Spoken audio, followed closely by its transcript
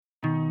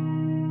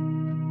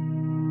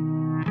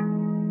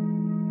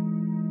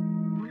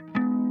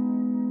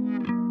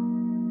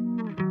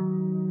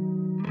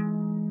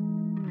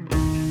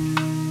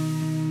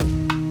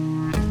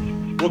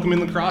Welcome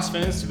in lacrosse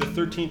fans to the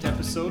 13th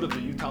episode of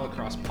the Utah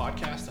Lacrosse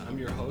Podcast. I'm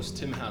your host,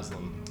 Tim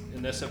Haslam.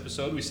 In this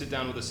episode, we sit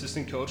down with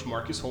assistant coach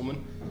Marcus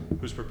Holman,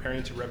 who's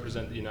preparing to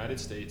represent the United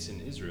States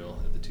in Israel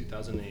at the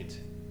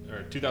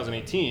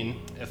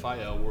 2018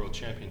 FIL World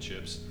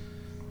Championships.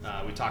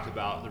 We talked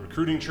about the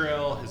recruiting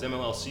trail, his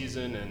MLL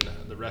season, and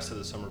the rest of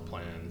the summer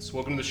plans.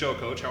 Welcome to the show,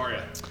 Coach. How are you?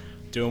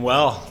 Doing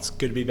well. It's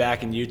good to be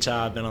back in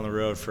Utah. I've been on the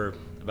road for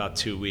about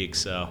 2 weeks,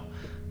 so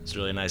it's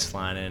really nice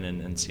flying in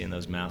and seeing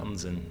those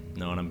mountains and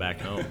knowing I'm back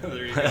home.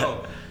 There you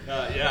go.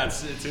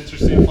 It's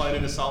interesting flying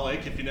into Salt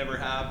Lake. If you never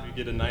have, you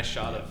get a nice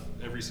shot of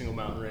every single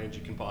mountain range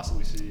you can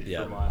possibly see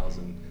for miles,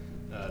 and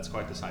it's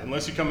quite the sight.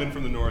 Unless you come in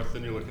from the north,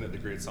 then you're looking at the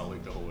Great Salt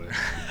Lake the whole way,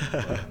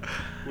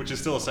 which is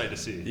still a sight to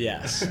see.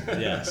 Yes,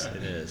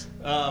 it is.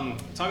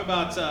 Talk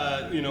about,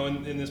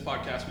 in this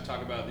podcast, we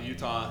talk about the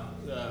Utah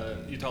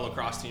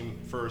lacrosse team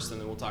first,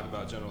 and then we'll talk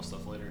about general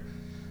stuff later.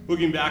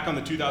 Looking back on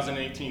the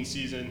 2018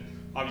 season,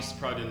 obviously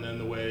probably didn't end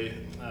the way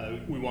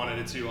we wanted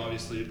it to,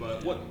 obviously,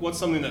 but what's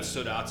something that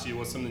stood out to you?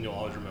 What's something you'll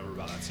always remember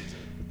about that season?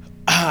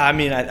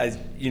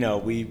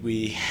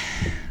 We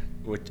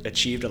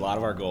achieved a lot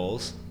of our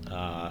goals.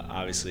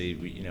 Obviously,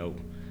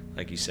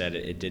 like you said,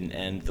 it didn't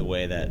end the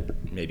way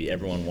that maybe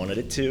everyone wanted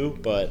it to,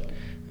 but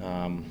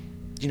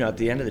at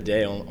the end of the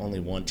day, only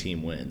one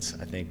team wins.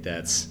 I think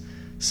that's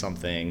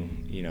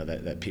something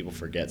that people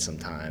forget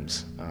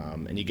sometimes,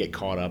 and you get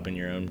caught up in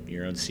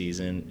your own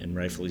season, and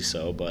rightfully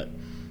so. But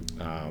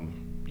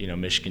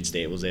Michigan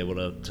State was able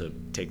to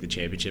take the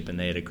championship, and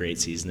they had a great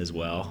season as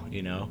well.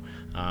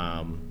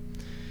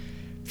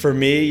 For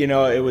me,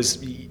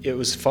 it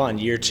was fun.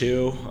 Year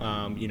two,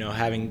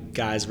 having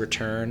guys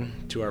return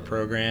to our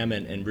program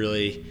and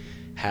really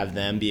have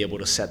them be able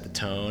to set the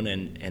tone,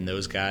 and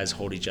those guys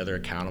hold each other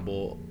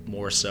accountable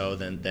more so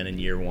than in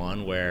year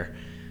one, where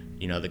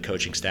the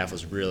coaching staff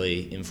was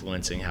really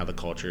influencing how the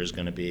culture is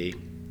going to be.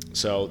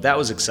 So that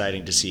was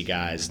exciting to see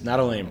guys not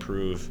only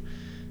improve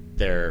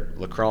their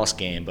lacrosse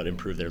game, but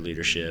improve their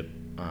leadership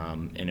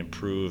and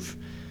improve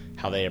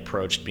how they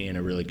approached being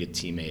a really good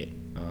teammate.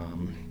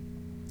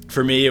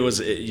 For me, it was,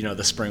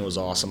 the spring was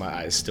awesome.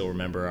 I still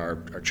remember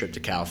our trip to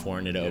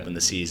California to open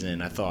the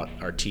season. I thought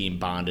our team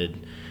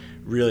bonded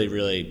really,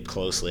 really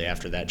closely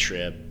after that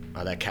trip.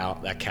 That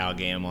Cal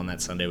game on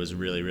that Sunday was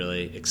really,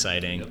 really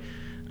exciting.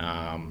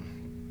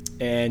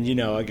 And,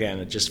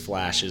 again, just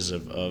flashes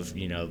of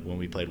when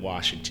we played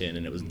Washington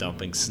and it was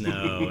dumping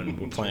snow and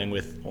we're playing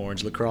with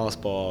orange lacrosse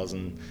balls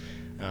and,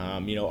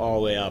 all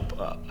the way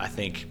up, I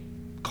think,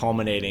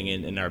 culminating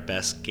in our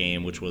best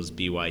game, which was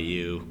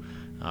BYU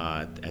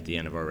at the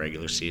end of our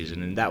regular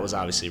season. And that was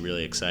obviously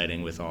really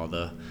exciting with all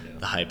the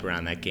hype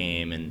around that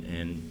game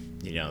and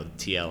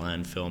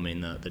TLN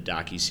filming the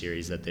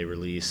docuseries that they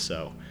released.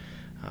 So,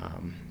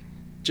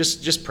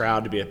 just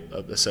proud to be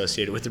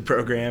associated with the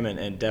program,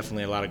 and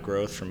definitely a lot of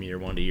growth from year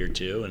one to year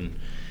two. And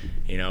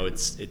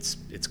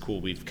it's cool.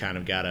 We've kind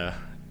of got to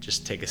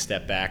just take a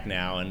step back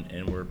now,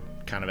 and we're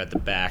kind of at the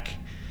back,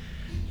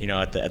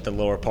 at the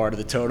lower part of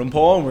the totem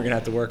pole, and we're gonna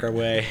have to work our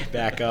way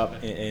back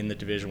up in the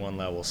Division I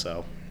level.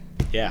 So,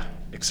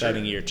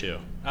 exciting year two.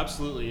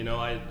 Absolutely.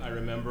 I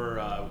remember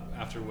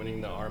after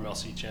winning the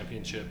RMLC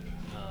championship,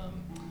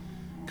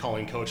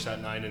 calling Coach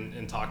that night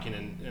and talking,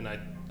 and I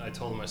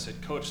told him, I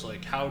said, Coach,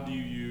 how do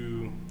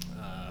you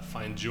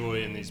find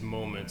joy in these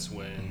moments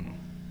when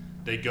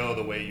they go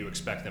the way you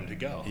expect them to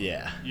go?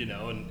 Yeah.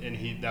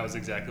 And that was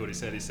exactly what he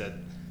said. He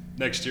said,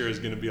 next year is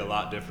going to be a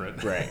lot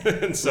different. Right.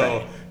 And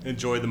so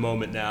enjoy the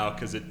moment now,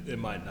 because it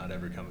might not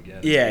ever come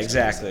again. Yeah,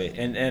 exactly.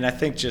 And I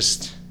think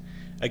just,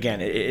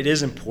 again, it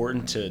is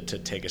important to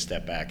take a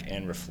step back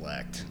and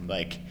reflect.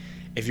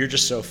 If you're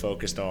just so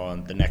focused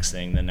on the next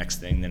thing, then,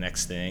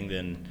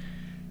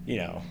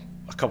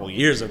 a couple of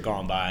years have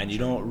gone by and you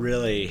don't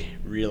really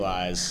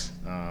realize,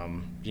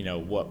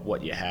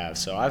 what you have.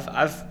 So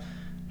I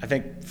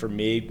think for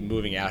me,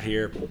 moving out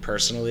here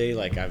personally,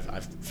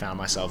 I've found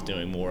myself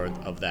doing more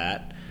of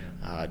that,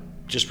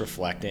 just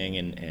reflecting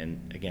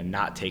and again,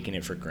 not taking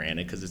it for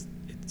granted, because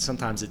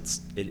sometimes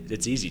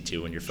it's easy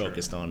to when you're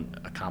focused on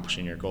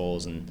accomplishing your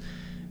goals. And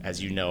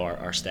as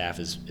our staff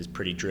is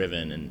pretty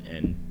driven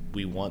and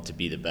we want to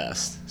be the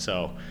best.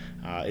 So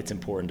it's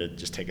important to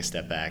just take a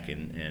step back,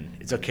 and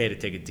it's okay to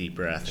take a deep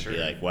breath and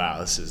be like, wow,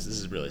 this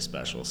is really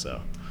special.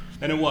 So.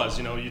 And it was,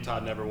 Utah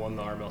never won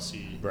the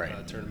RMLC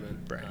tournament.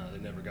 Right. They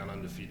never gone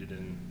undefeated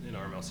in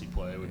RMLC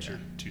play, which are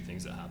two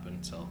things that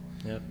happen. So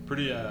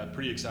pretty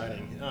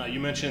exciting. You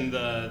mentioned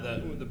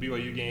the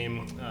BYU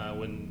game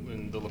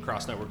when the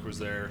Lacrosse Network was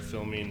there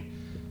filming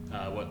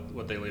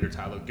what they later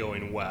titled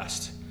Going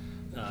West.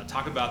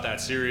 Talk about that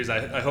series.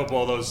 I hope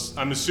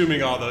I'm assuming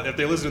if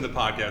they listen to the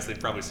podcast, they've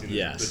probably seen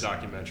the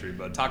documentary,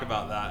 but talk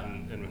about that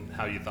and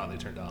how you thought they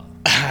turned out.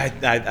 I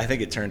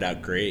think it turned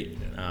out great.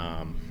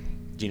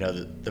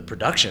 The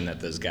production that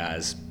those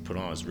guys put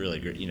on was really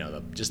great.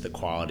 Just the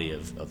quality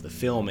of the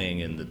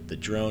filming and the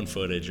drone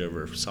footage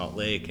over Salt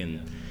Lake, and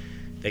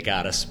they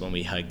got us when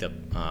we hiked up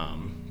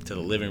to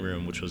the living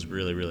room, which was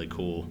really, really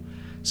cool.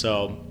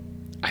 So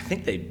I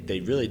think they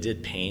really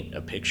did paint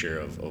a picture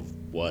of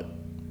what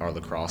our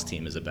lacrosse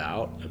team is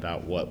about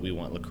what we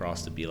want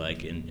lacrosse to be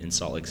like in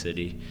Salt Lake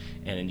City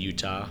and in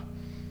Utah.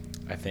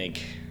 I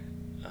think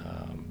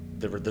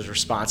the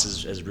response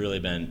has really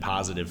been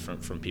positive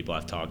from people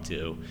I've talked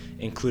to,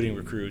 including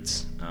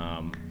recruits,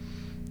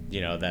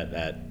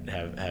 that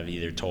have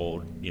either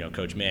told,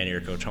 Coach Manny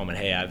or Coach Holman,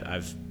 hey,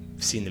 I've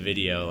seen the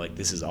video, like,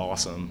 this is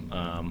awesome,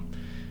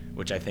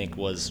 which I think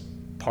was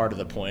part of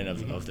the point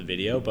of the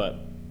video. But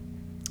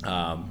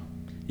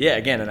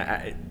again,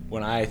 and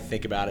when I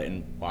think about it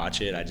and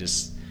watch it,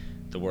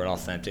 the word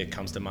authentic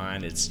comes to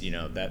mind. It's,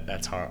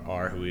 that's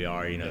who we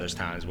are. There's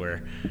times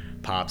where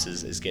Pops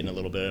is getting a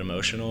little bit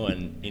emotional,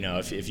 and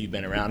if you've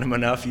been around him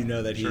enough,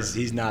 that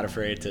he's not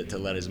afraid to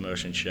let his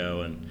emotion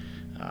show. And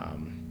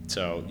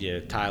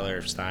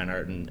Tyler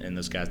Steinhardt and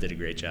those guys did a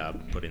great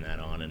job putting that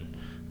on, and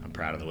I'm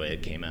proud of the way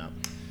it came out.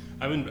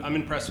 I'm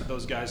impressed with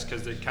those guys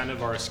because they kind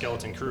of are a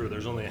skeleton crew.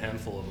 There's only a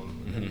handful of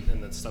them,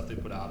 and the stuff they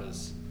put out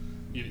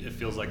it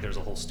feels like there's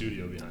a whole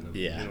studio behind them.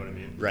 Yeah, you know what I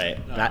mean? Right.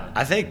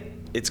 I think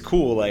it's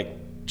cool, like,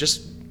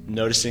 just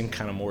noticing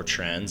kind of more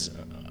trends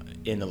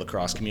in the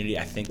lacrosse community.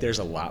 I think there's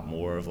a lot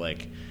more of,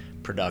 like,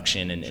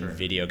 production and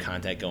video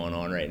content going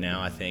on right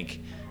now. I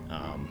think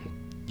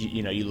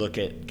you look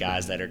at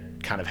guys that are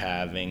kind of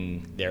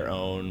having their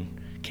own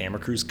camera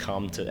crews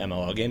come to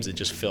MLL games and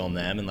just film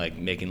them and, like,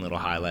 making little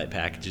highlight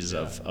packages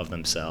of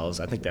themselves.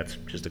 I think that's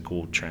just a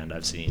cool trend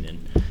I've seen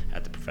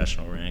at the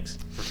professional ranks.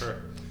 For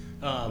sure.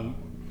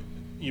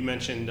 You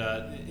mentioned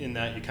in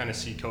that you kind of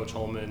see Coach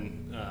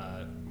Holman,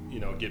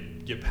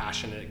 get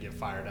passionate, get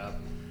fired up.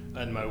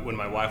 And when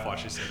my wife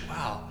watched, she said,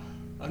 "Wow,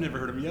 I've never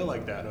heard him yell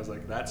like that." And I was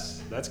like,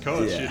 "That's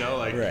Coach,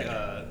 right.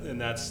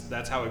 And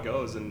that's how it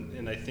goes."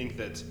 And I think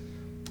that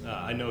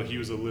I know he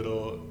was a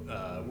little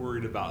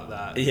worried about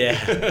that.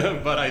 Yeah.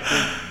 But I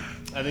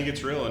think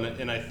it's real,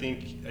 and I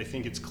think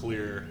it's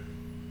clear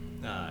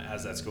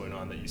as that's going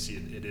on that you see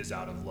it is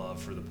out of love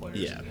for the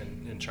players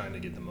and trying to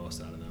get the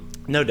most out of them.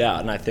 No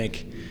doubt, and I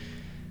think,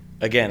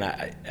 again,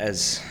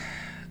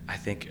 I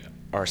think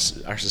our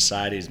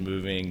society is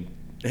moving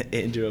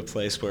into a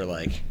place where,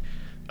 like,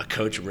 a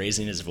coach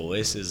raising his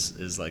voice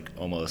is like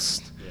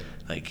almost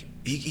like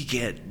he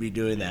can't be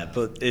doing that.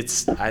 But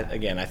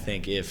I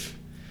think if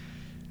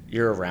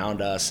you're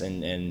around us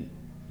and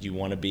you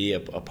want to be a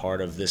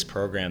part of this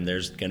program,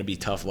 there's going to be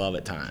tough love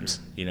at times.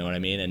 You know what I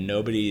mean? And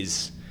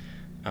nobody's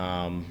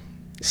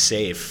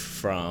safe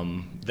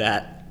from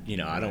that.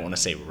 I don't want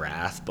to say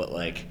wrath, but,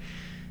 like,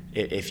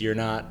 if you're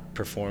not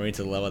performing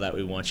to the level that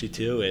we want you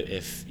to,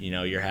 if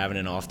you're having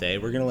an off day,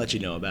 we're going to let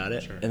you know about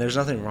it. Sure. And there's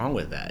nothing wrong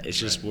with that. It's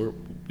just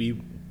we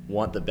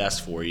want the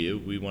best for you.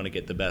 We want to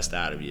get the best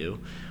out of you.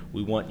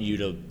 We want you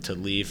to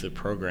leave the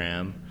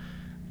program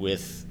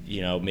with,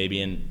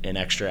 maybe an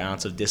extra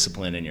ounce of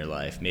discipline in your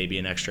life, maybe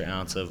an extra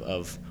ounce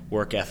of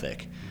work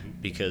ethic.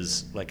 Mm-hmm.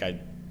 Because, like I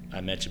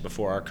mentioned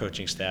before, our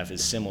coaching staff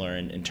is similar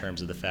in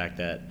terms of the fact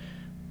that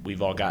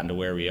we've all gotten to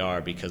where we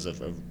are because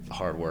of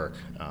hard work,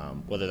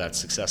 whether that's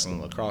success on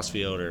the lacrosse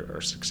field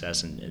or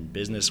success in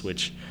business,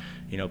 which,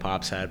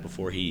 Pops had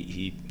before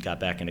he got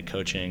back into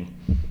coaching.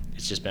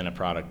 It's just been a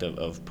product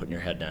of putting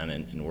your head down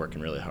and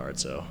working really hard.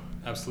 So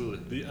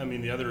absolutely.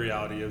 The other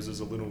reality is it was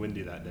a little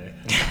windy that day,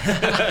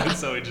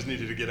 so we just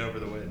needed to get over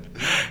the wind.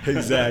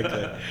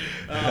 Exactly.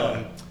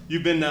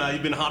 You've been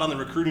hot on the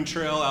recruiting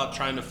trail, out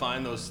trying to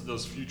find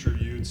those future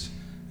Utes.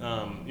 We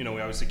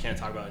obviously can't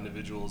talk about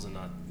individuals and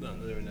not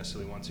they would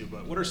necessarily want to,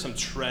 but what are some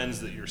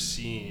trends that you're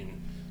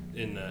seeing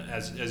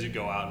as you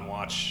go out and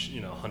watch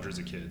hundreds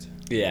of kids?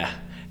 Yeah,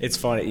 it's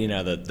funny.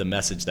 The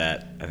message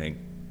that I think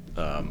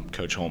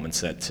Coach Holman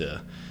sent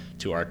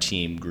to our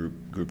team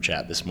group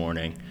chat this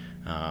morning.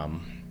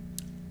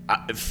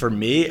 For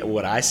me,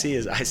 what I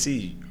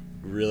see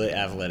really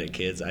athletic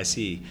kids. I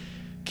see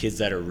kids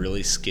that are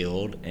really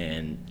skilled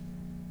and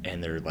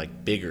they're,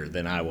 like, bigger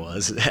than I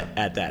was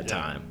at that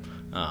time.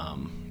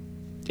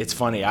 It's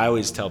funny. I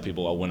always tell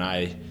people when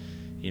I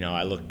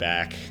look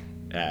back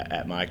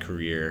at my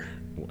career,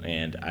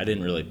 and I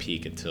didn't really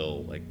peak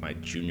until, like, my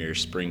junior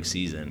spring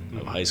season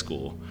of high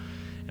school.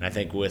 And I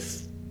think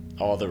with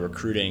all the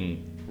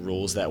recruiting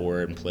rules that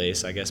were in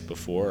place, I guess,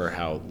 before, or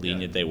how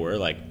lenient they were,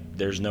 like,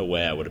 there's no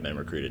way I would have been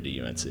recruited to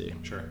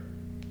UNC. Sure.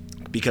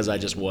 Because I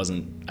just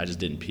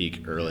didn't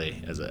peak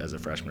early as a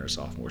freshman or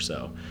sophomore.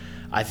 So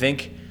I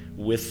think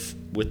with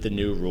the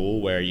new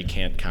rule where you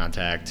can't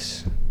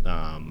contact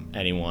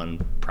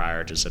anyone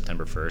prior to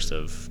September 1st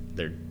of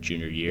their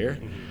junior year,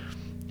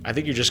 I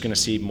think you're just going to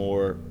see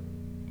more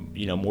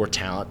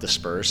talent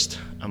dispersed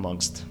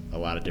amongst a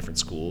lot of different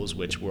schools,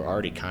 which we're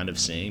already kind of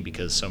seeing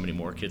because so many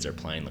more kids are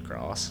playing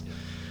lacrosse. Yeah.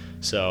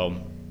 So,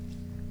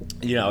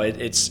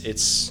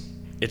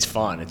 it's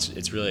fun.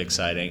 It's really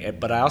exciting.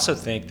 But I also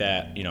think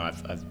that,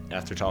 I've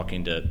after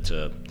talking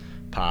to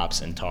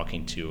Pops and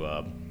talking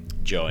to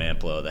Joe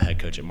Amplo, the head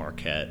coach at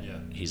Marquette,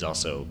 he's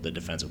also the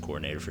defensive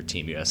coordinator for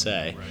Team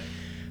USA. Right.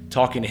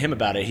 Talking to him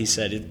about it, he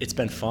said it's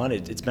been fun.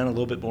 It's been a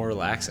little bit more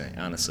relaxing,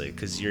 honestly,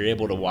 because you're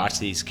able to watch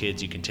these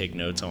kids. You can take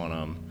notes on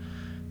them,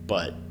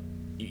 but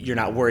you're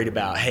not worried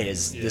about, hey,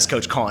 is this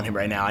coach calling him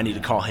right now? I need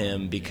to call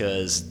him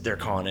because they're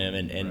calling him.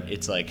 And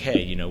it's like,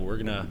 hey, we're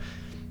going to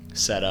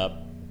set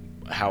up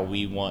how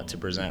we want to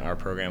present our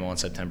program on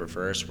September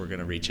 1st. We're going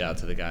to reach out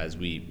to the guys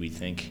we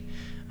think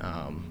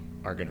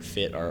are going to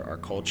fit our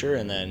culture,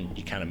 and then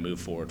you kind of move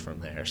forward from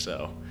there.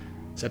 So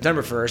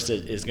September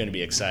 1st is going to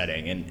be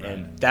exciting,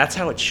 and that's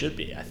how it should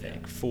be, I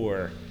think,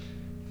 for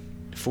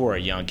a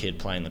young kid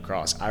playing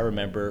lacrosse. I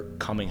remember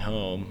coming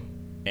home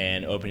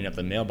and opening up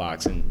the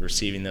mailbox and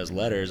receiving those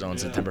letters on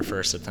September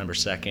 1st, September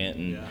 2nd,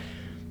 and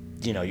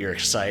you're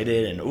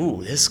excited, and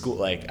ooh, this school,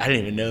 like, I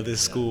didn't even know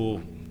this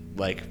school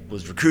like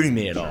was recruiting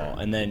me at all.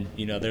 And then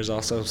there's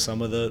also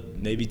some of the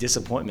maybe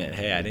disappointment.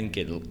 Hey, I didn't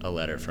get a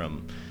letter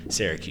from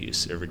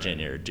Syracuse or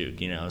Virginia or Duke.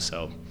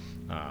 So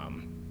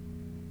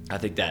I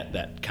think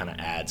that kind of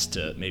adds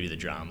to maybe the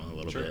drama a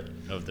little bit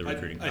of the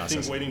recruiting process. I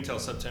think waiting till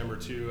September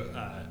to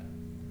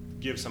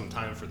give some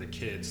time for the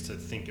kids to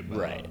think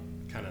about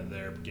kind of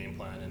their game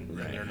plan, and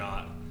they're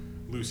not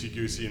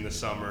loosey-goosey in the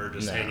summer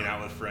just hanging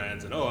out with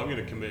friends and I'm going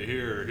to commit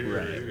here or here,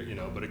 or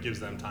here, but it gives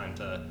them time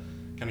to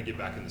kind of get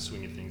back in the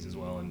swing of things as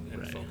well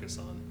and focus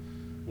on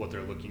what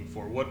they're looking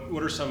for.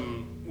 What's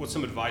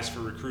some advice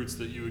for recruits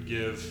that you would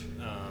give,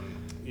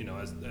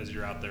 as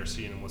you're out there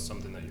seeing them? What's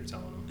something that you're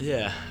telling them?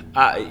 Yeah,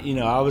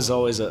 I was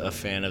always a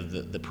fan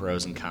of the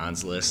pros and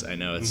cons list. I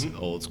know it's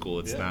old school.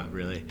 It's not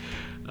really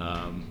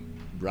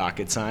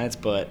rocket science,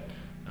 but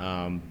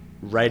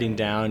writing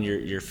down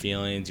your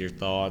feelings, your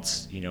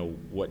thoughts,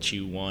 what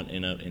you want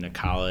in a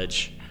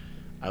college.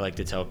 I like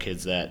to tell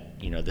kids that,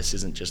 this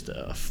isn't just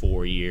a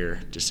 4-year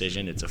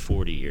decision, it's a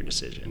 40-year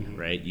decision,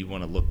 right? You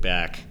want to look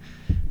back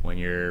when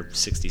you're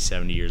 60,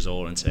 70 years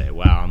old and say,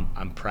 wow,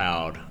 I'm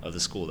proud of the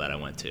school that I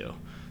went to.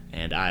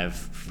 And I have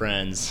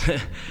friends,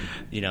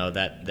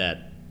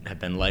 that have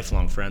been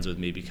lifelong friends with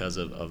me because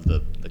of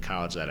the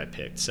college that I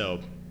picked. So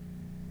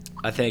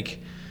I think,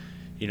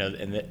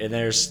 and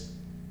there's,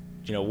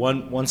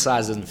 one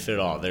size doesn't fit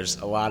all. There's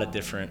a lot of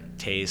different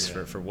tastes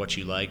for what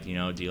you like. Do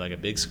you like a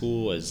big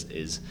school?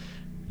 Is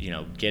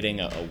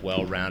getting a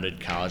well-rounded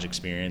college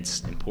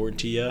experience important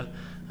to you?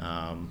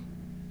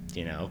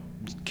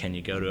 Can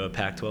you go to a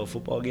Pac-12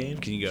 football game?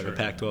 Can you go to a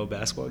Pac-12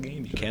 basketball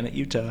game? You can at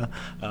Utah.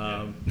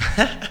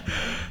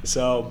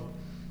 So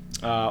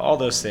all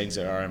those things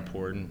are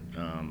important.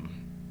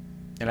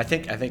 And I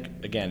think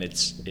again,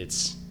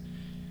 it's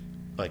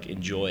like,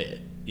 enjoy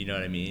it. You know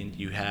what I mean?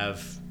 You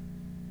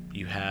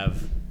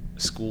have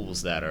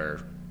schools that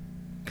are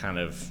kind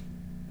of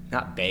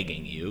not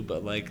begging you,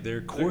 but like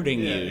they're courting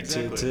you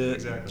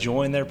to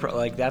join their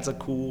like, that's a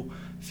cool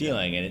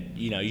feeling. And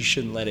you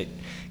shouldn't let it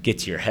get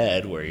to your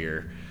head where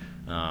your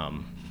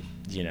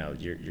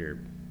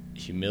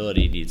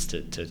humility needs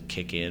to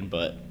kick in,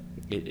 but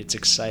it's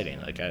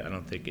exciting. Like, I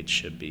don't think it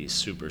should be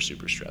super,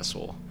 super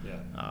stressful.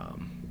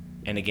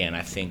 And again,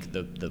 I think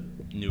the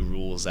new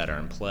rules that are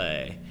in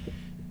play,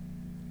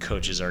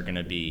 coaches are going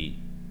to be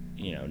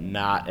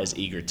not as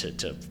eager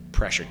to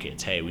pressure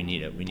kids. Hey, we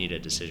need a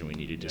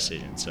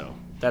decision. So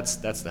that's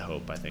the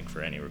hope, I think,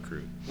 for any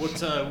recruit.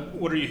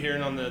 What are you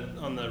hearing on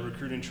the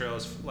recruiting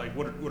trails? Like,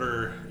 what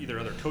are either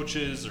other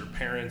coaches or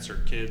parents or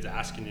kids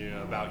asking you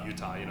about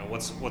Utah?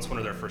 What's one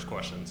of their first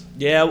questions?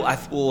 Yeah,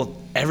 well,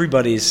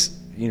 everybody's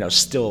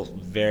still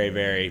very,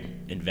 very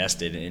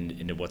invested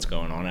into what's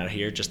going on out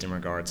here, just in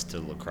regards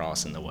to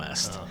lacrosse in the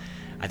West.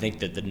 I think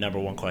that the number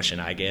one question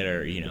I get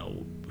are,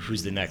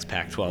 who's the next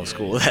Pac-12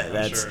 school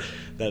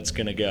that's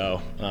going to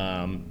go.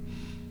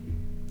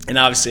 And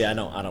obviously, I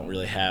don't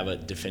really have a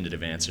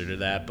definitive answer to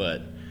that.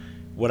 But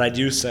what I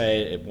do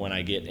say when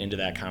I get into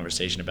that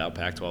conversation about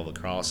Pac-12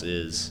 lacrosse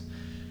is,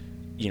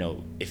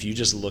 if you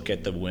just look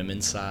at the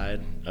women's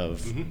side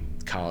of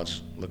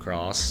college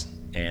lacrosse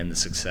and the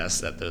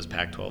success that those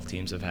Pac-12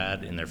 teams have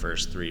had in their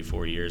first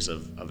 3-4 years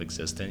of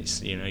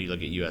existence, you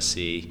look at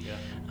USC.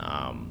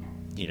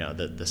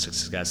 The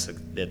success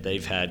that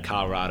they've had.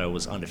 Colorado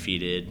was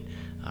undefeated.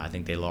 I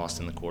think they lost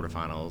in the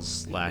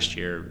quarterfinals last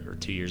year or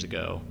 2 years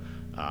ago.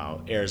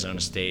 Arizona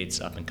State's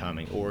up and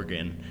coming.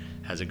 Oregon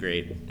has a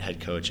great head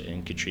coach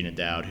in Katrina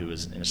Dowd, who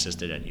was an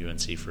assistant at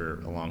UNC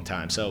for a long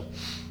time. So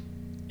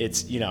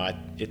it's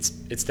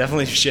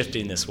definitely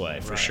shifting this way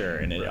for sure,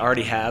 and it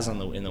already has in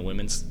the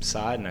women's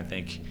side. And I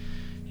think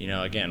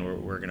again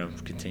we're going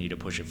to continue to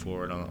push it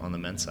forward on the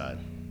men's side.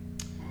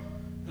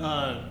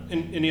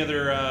 Any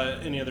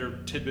other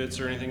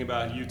tidbits or anything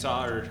about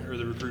Utah or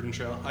the recruiting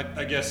trail?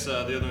 I guess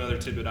the other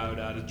tidbit I would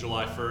add is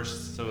July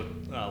 1st, so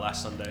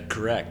last Sunday.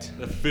 Correct.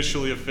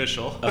 Officially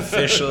official.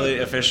 Officially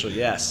official,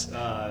 yes.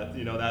 That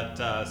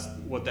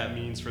what that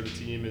means for the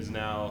team is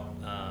now,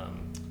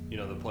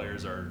 the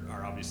players are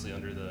obviously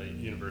under the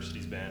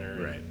university's banner.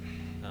 Right.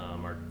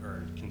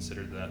 Are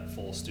considered that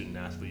full student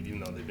athlete, even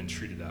though they've been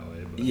treated that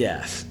way. But,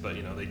 yes. But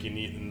they can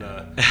eat in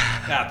the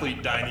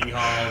athlete dining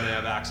hall, and they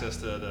have access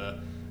to the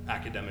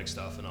academic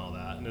stuff and all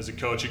that. And as a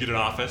coach, you get an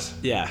office.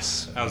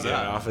 Yes. How's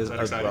that? Office. Is that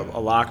exciting?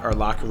 Our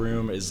locker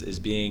room is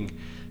being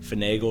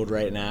finagled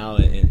right now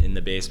in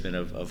the basement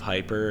of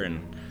Hyper,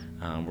 and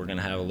we're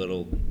gonna have a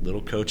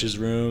little coach's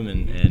room,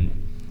 and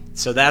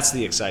so that's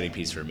the exciting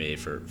piece for me,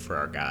 for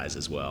our guys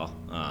as well.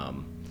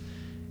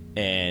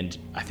 And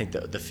I think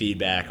the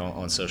feedback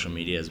on social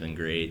media has been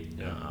great.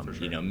 Yeah, for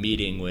sure.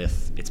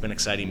 It's been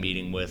exciting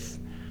meeting with,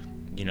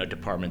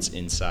 departments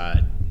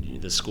inside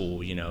the school,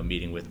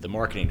 meeting with the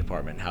marketing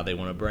department, how they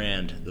want to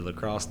brand the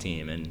lacrosse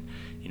team. And,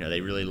 they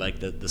really like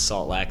the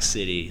Salt Lake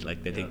City,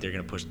 like they think they're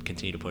going to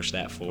continue to push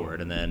that forward.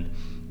 And then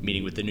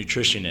meeting with the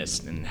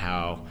nutritionist and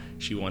how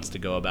she wants to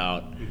go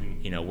about,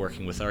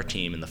 working with our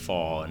team in the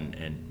fall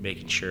and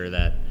making sure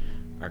that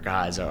our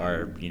guys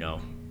are,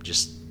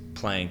 just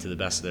playing to the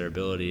best of their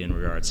ability in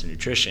regards to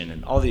nutrition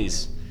and all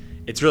these.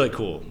 It's really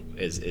cool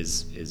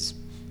is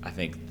I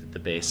think the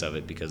base of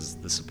it, because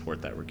the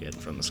support that we're getting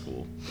from the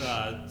school.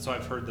 So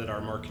I've heard that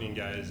our marketing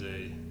guy is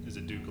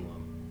a Duke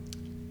alum.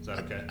 Is that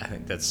okay? I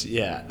think it's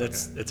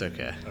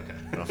okay. Okay.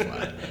 It'll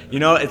fly.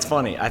 It's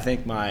funny. I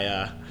think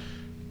my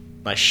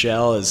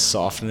shell is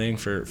softening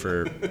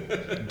for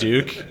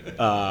Duke.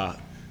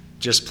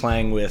 Just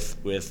playing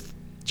with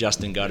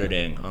Justin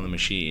Gutterding on the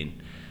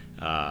machine,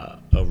 a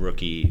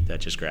rookie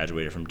that just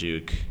graduated from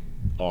Duke,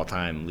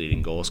 all-time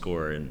leading goal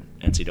scorer in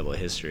NCAA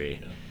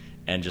history,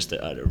 and just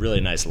a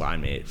really nice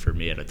line mate for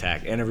me at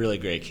attack, and a really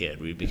great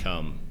kid. We've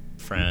become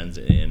friends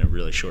in a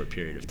really short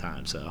period of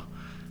time. So,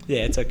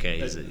 yeah, it's okay.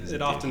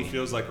 It often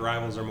feels like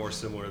rivals are more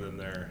similar than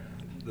they're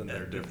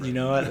different. You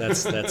know what?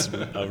 That's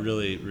a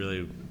really,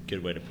 really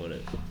good way to put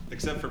it.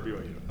 Except for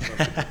BYU.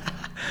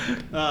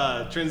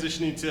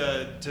 Transitioning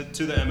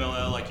to the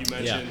MLL, like you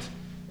mentioned.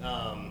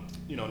 Yeah.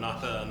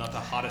 Not the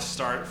hottest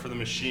start for the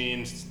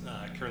Machines.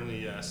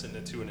 Currently sitting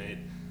at 2-8,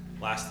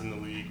 last in the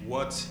league.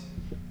 What's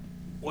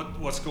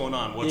going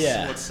on?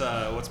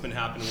 What's been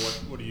happening?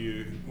 What do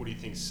you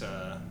think's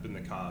been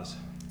the cause?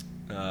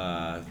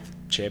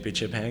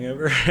 Championship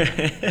hangover.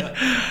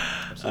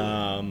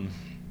 Absolutely.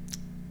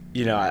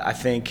 I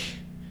think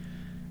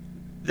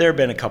there have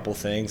been a couple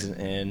things,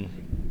 and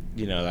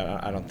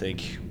I don't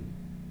think.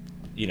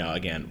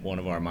 Again, one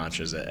of our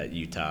mantras at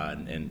Utah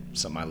and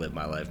something I live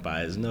my life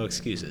by is no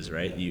excuses,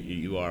 right?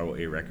 You are what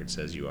your record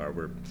says you are.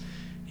 We're,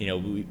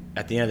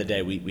 at the end of the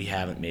day, we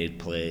haven't made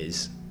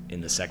plays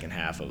in the second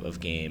half of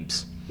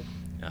games.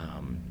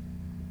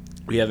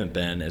 We haven't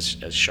been as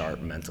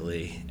sharp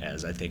mentally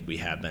as I think we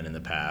have been in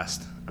the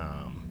past.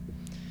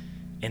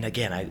 And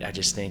again, I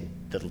just think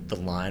the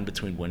line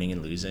between winning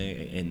and losing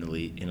in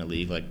a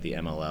league like the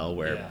MLL,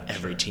 where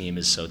every team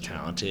is so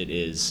talented,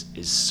 is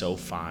so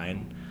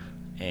fine.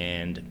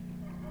 And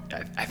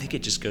I think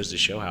it just goes to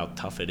show how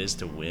tough it is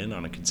to win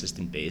on a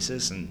consistent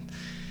basis. And,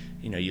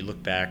 you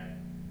look back,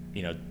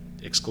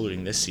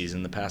 excluding this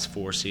season, the past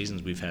 4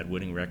 seasons we've had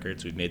winning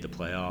records. We've made the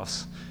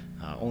playoffs.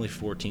 Only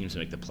 4 teams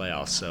make the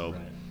playoffs. So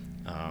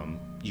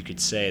you could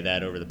say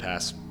that over the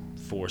past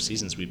 4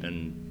 seasons we've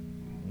been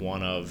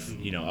one of,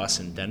 us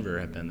and Denver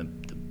have been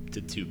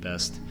the 2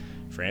 best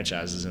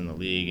franchises in the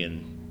league.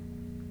 And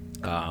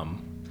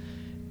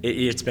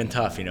it's been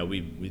tough.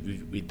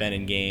 We've been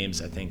in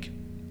games, I think.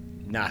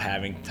 Not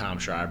having Tom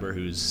Schreiber,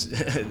 who's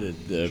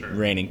the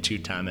reigning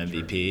 2-time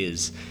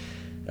MVP,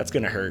 that's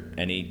going to hurt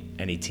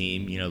any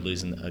team.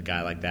 Losing a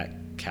guy like that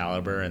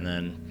caliber, and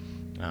then,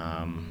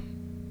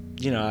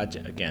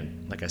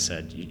 again, like I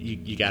said,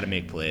 you got to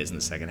make plays in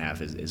the second half.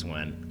 Is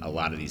when a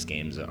lot of these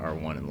games are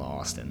won and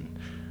lost. And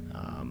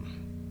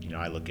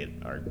I look at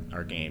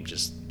our game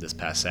just this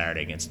past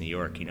Saturday against New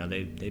York.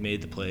 They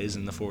made the plays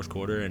in the fourth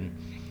quarter, and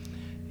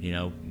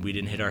we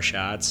didn't hit our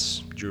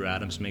shots. Drew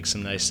Adams makes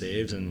some nice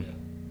saves, and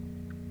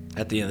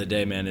at the end of the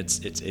day, man,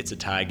 it's a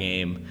tie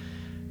game.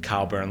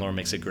 Kyle Bernlohr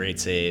makes a great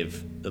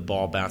save. The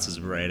ball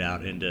bounces right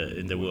out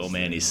into Will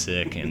Manny's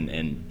sick, and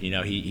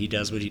he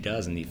does what he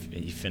does, and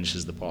he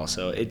finishes the ball.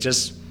 So I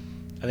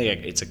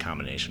think it's a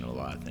combination of a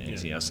lot of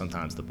things. Yeah.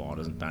 Sometimes the ball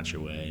doesn't bounce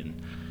your way,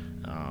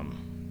 and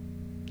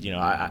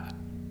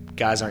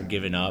guys aren't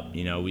giving up.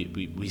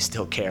 We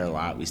still care a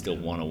lot. We still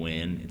want to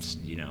win. It's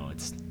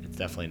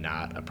definitely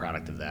not a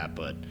product of that,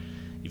 but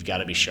you've got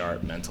to be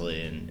sharp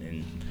mentally,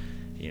 and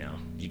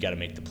you got to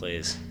make the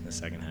plays in the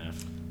second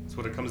half. That's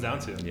what it comes down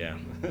to. Yeah.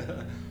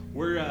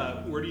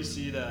 Where do you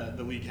see the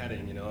league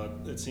heading?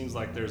 It seems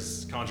like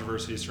there's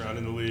controversy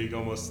surrounding the league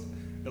almost,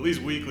 at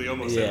least weekly,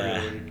 almost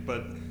every week.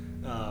 But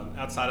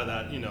outside of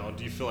that,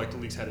 do you feel like the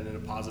league's heading in a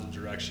positive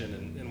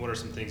direction? And what are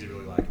some things you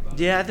really like about it?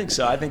 Yeah, I think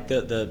so. I think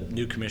the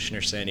new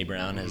commissioner, Sandy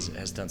Brown,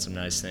 has done some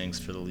nice things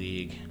for the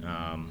league.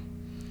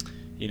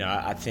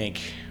 I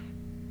think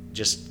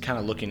just kind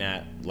of looking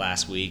at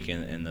last week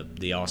and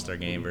the All-Star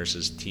game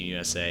versus Team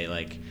USA,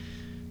 like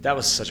that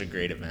was such a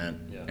great event.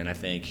 Yeah. And I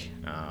think,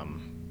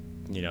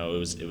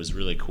 it was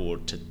really cool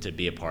to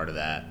be a part of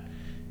that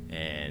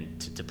and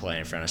to play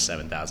in front of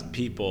 7,000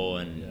 people.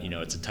 And,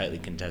 it's a tightly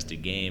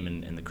contested game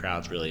and the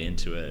crowd's really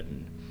into it.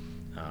 And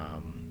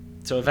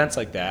so events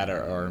like that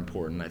are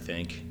important, I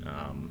think.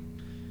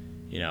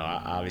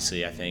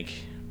 Obviously I think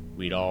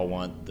we'd all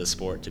want the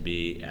sport to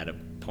be at a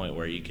point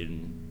where you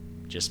can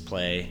just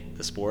play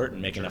the sport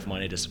and make enough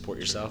money to support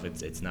yourself.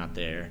 It's not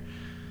there.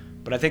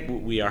 But I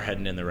think we are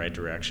heading in the right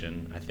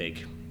direction. I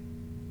think,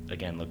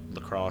 again,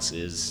 lacrosse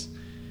is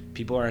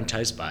people are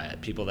enticed by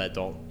it. People that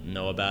don't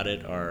know about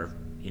it are,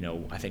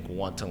 I think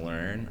want to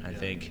learn. I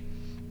think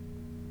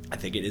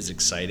it is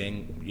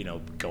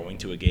exciting, going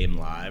to a game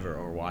live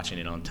or watching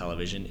it on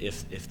television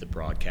if the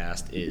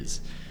broadcast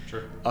is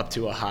up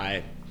to a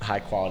high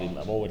quality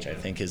level, which I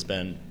think has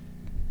been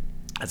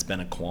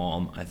a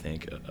qualm, I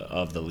think,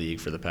 of the league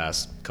for the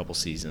past couple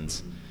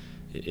seasons.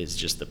 Is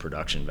just the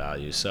production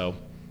value. So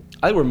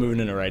I think we're moving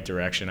in the right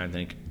direction. I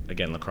think,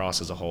 again, lacrosse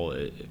as a whole,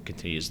 it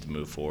continues to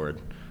move forward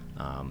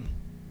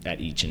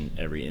at each and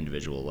every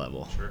individual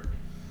level. Sure.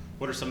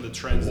 What are some of the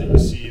trends that you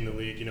see in the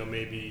league?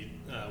 Maybe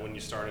when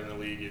you started in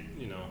the league,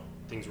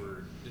 things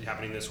were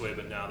happening this way,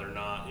 but now they're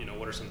not.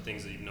 What are some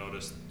things that you've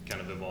noticed kind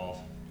of evolve?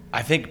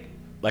 I think,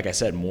 like I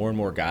said, more and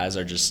more guys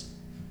are just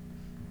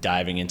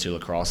diving into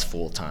lacrosse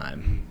full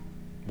time,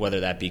 whether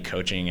that be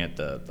coaching at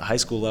the high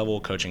school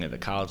level, coaching at the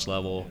college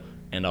level,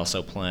 and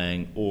also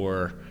playing,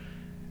 or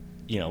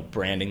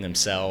branding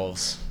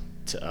themselves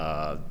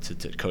to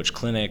coach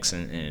clinics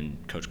and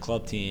coach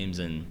club teams.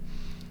 And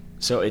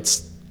so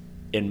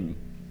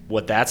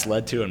what that's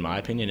led to, in my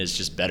opinion, is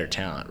just better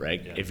talent,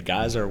 right? Yeah. If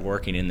guys are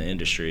working in the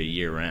industry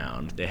year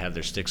round, they have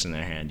their sticks in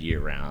their hand year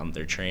round,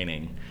 they're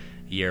training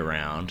year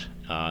round,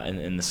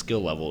 and the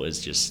skill level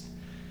is just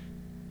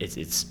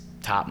it's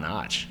top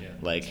notch. Yeah.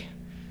 Like,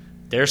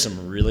 there are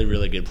some really,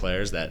 really good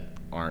players that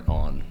aren't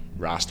on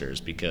rosters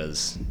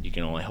because you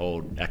can only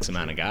hold X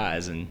amount of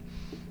guys, and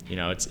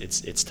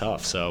it's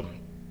tough. So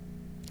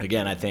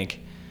again, I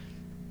think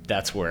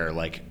that's where,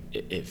 like,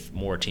 if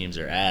more teams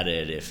are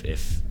added,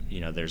 if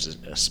there's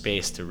a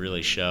space to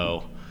really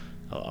show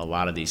a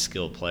lot of these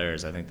skilled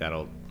players, I think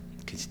that'll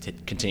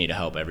continue to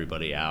help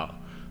everybody out.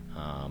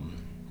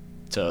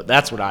 So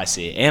that's what I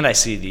see, and I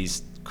see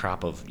these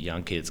crop of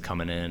young kids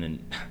coming in,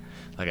 and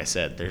like I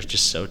said, they're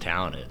just so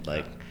talented.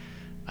 Like,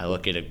 I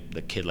look at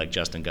the kid like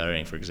Justin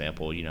Guttering, for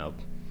example,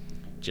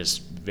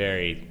 just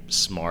very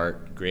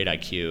smart, great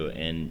IQ,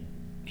 and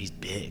he's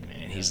big,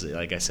 man. He's,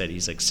 like I said,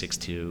 he's like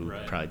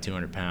 6'2", probably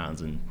 200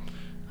 pounds, and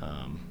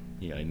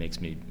he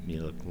makes me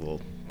look a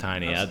little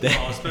tiny out there.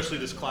 Well, especially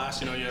this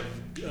class, you have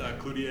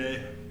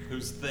Cloutier,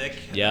 who's thick.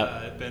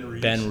 Yep.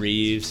 Ben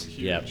Reeves.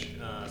 Huge.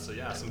 Yep. So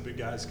yeah, some big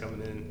guys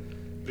coming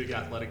in, big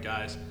athletic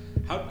guys.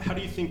 How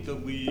do you think the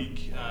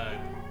league?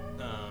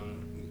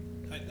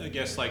 I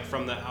guess, like,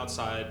 from the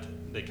outside,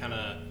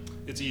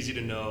 it's easy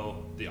to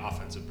know the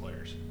offensive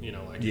players.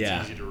 It's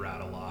easy to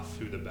rattle off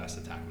who the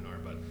best attackmen are.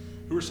 But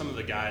who are some of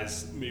the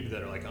guys maybe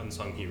that are like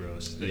unsung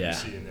heroes that you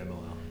see in the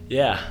MLL?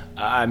 Yeah,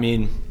 I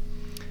mean,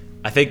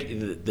 I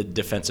think the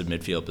defensive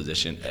midfield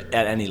position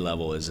at any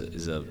level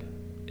is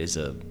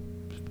a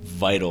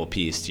vital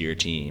piece to your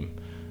team.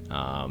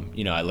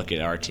 I look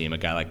at our team, a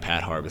guy like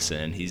Pat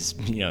Harbison. He's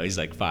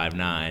like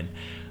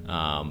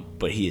 5'9",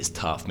 but he is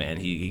tough, man.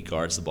 He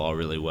guards the ball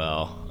really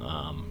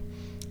well.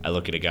 I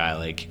look at a guy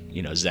like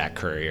Zach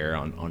Currier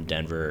on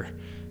Denver,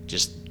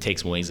 just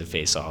takes wings and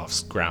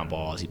face-offs, ground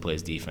balls. He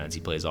plays defense.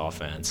 He plays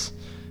offense.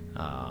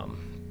 I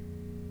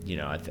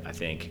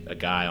think a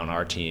guy on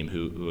our team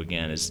who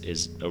again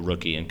is a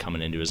rookie and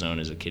coming into his own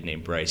is a kid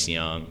named Bryce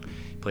Young.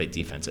 He played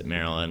defense at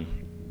Maryland.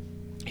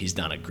 He's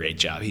done a great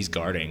job. He's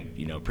guarding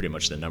pretty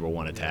much the number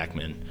one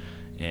attackman.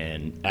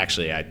 And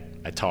actually, I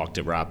talked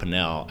to Rob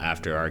Pennell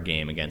after our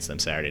game against them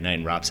Saturday night,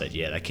 and Rob said,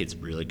 "Yeah, that kid's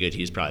really good.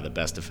 He's probably the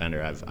best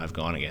defender I've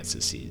gone against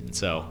this season."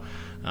 So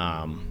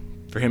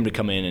for him to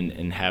come in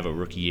and have a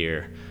rookie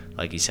year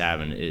like he's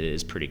having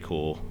is pretty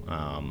cool.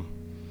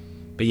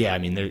 But yeah, I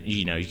mean,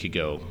 you could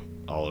go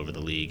all over the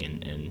league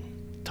and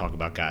talk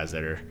about guys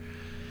that are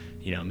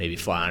maybe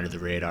fly under the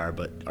radar,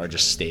 but are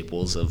just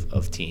staples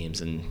of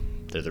teams, and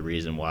they're the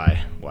reason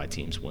why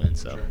teams win.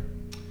 So.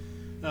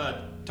 Sure.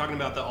 Talking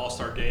about the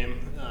All-Star game,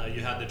 you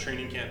had the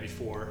training camp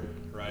before,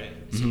 right?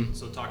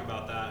 So talk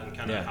about that and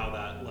kind of how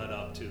that led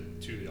up to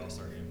the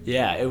All-Star game.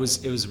 Yeah, it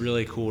was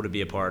really cool to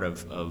be a part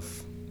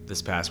of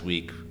this past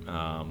week.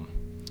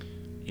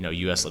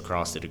 U.S.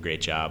 Lacrosse did a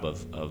great job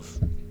of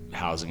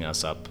housing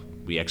us up.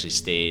 We actually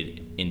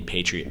stayed in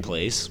Patriot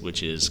Place,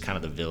 which is kind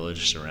of the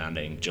village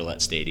surrounding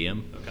Gillette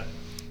Stadium. Okay.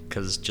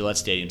 Because Gillette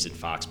Stadium's in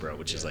Foxborough,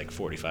 which is like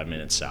 45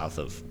 minutes south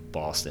of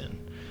Boston.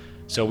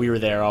 So we were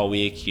there all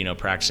week,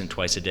 practicing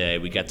twice a day.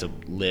 We got to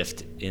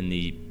lift in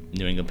the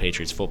New England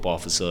Patriots football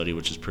facility,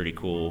 which is pretty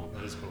cool.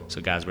 That is cool.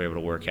 So guys were able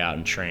to work out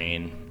and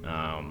train,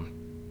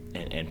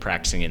 and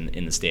practicing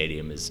in the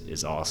stadium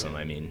is awesome. Yeah.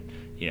 I mean,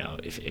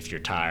 if you're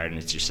tired and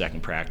it's your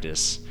second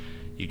practice,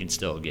 you can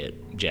still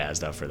get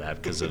jazzed up for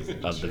that because of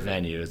the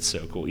venue. It's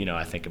so cool.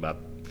 I think about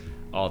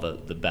all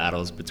the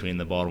battles between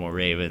the Baltimore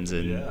Ravens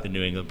and the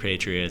New England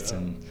Patriots,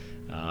 and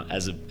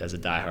as a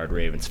diehard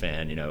Ravens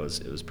fan, it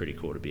was pretty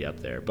cool to be up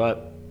there.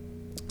 But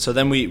so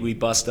then we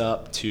bust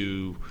up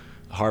to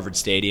Harvard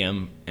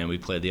Stadium and we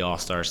played the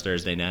All-Stars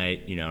Thursday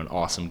night. An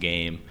awesome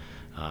game,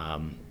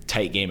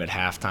 tight game at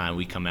halftime.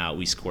 We come out,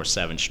 we score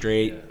 7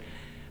 straight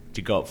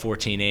to go up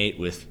 14-8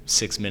 with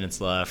 6 minutes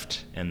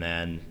left, and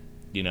then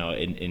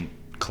in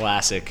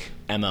classic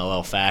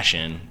MLL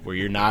fashion, where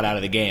you're not out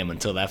of the game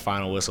until that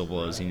final whistle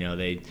blows.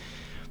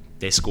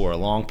 They score a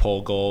long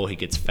pole goal. He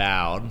gets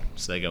fouled,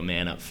 so they go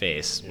man up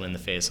face. Win the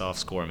face off,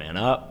 score man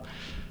up,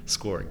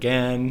 score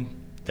again.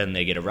 Then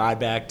they get a ride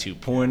back,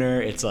 2-pointer.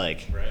 It's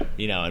like,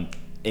 you know,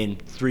 in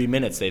 3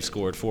 minutes they've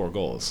scored 4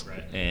 goals.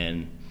 Right.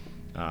 And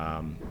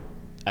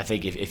I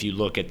think if you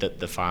look at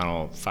the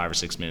final 5 or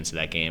 6 minutes of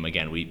that game,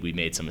 again, we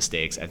made some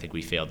mistakes. I think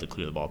we failed to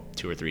clear the ball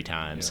 2 or 3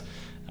 times.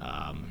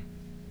 Yeah.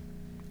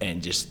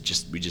 And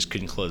we just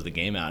couldn't close the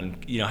game out. And,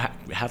 you know,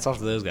 hats off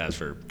to those guys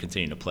for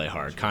continuing to play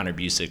hard. Connor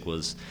Busick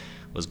was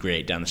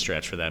great down the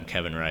stretch for them.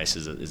 Kevin Rice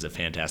is a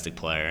fantastic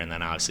player. And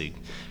then obviously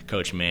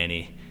Coach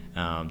Manny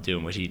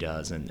doing what he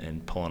does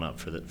and pulling up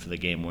for the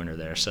game winner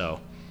there.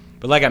 So,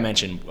 but like I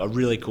mentioned, a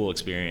really cool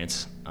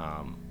experience.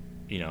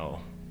 You know,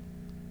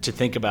 to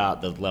think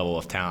about the level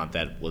of talent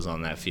that was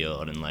on that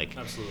field and like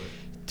Absolutely.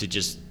 To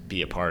just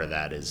be a part of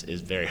that is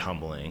very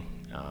humbling.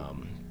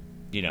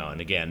 You know,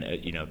 and again,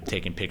 you know,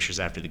 taking pictures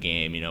after the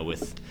game, you know,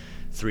 with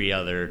 3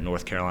 other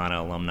North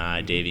Carolina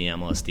alumni, Davey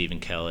Emla, Stephen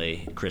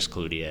Kelly, Chris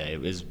Cloutier,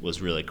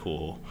 was really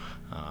cool.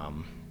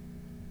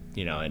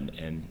 You know,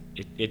 and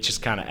it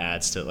just kind of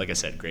adds to, like I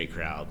said, great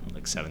crowd,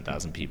 like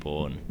 7,000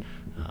 people, and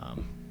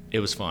it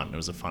was fun. It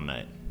was a fun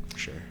night, for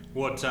sure.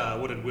 What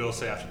did Will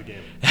say after the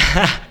game?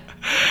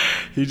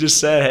 He just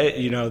said, hey,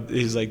 you know,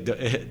 he's like,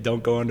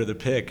 don't go under the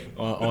pick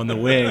on the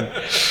wing.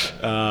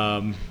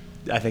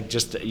 I think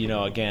just, you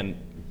know, again,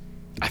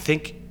 I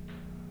think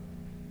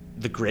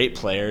the great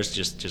players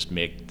just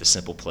make the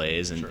simple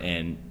plays, and, Sure.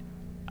 and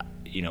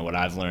you know, what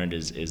I've learned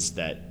is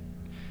that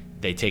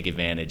they take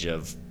advantage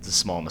of the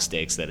small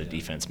mistakes that a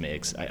defense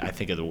makes. I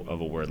think of a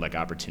word like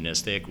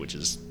opportunistic, which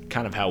is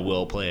kind of how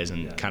Will plays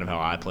and kind of how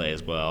I play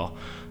as well.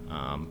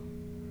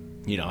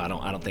 You know, I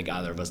don't think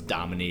either of us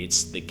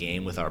dominates the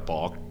game with our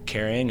ball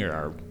carrying or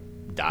our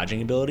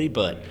dodging ability,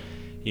 but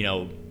you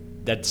know,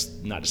 that's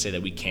not to say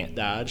that we can't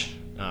dodge.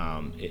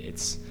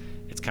 It's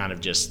kind of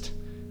just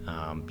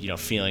you know,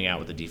 feeling out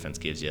what the defense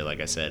gives you, like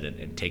I said,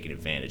 and taking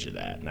advantage of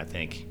that. And I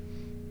think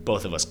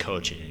both of us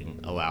coaching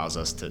allows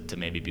us to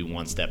maybe be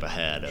one step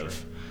ahead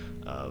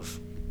of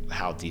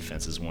how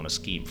defenses want to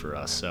scheme for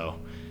us. So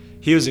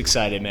he was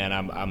excited, man.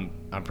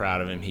 I'm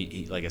proud of him.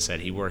 He like I said,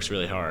 he works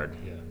really hard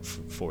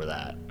for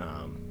that.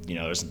 You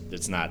know,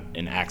 it's not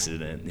an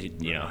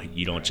accident. You know,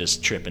 you don't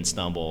just trip and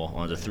stumble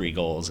onto 3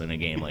 goals in a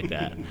game like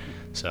that.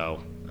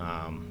 So,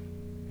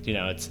 you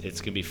know,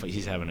 it's gonna be fun.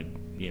 He's having an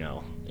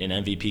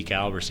MVP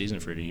caliber season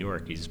for New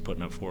York. He's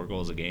putting up 4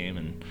 goals a game,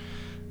 and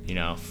you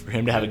know, for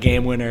him to have a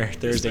game winner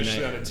Thursday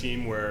Especially night, on a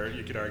team where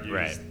you could argue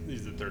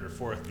he's the 3rd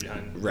or 4th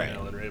behind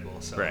Allen Rabel.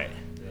 So yeah,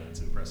 it's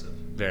impressive.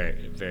 Very,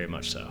 very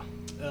much so.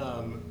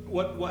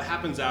 What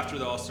happens after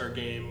the All-Star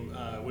game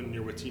when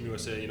you're with Team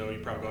USA? You know, you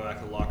probably go back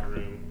to the locker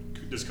room.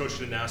 Does Coach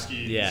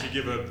Danowski does he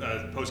give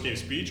a post-game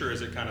speech, or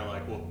is it kind of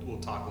like we'll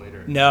talk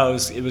later? No,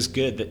 it was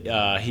good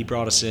that he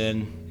brought us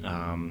in.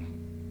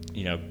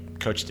 You know,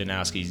 Coach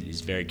Danowski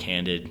is very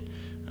candid.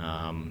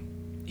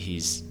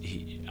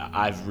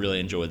 I've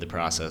really enjoyed the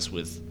process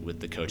with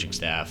the coaching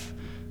staff.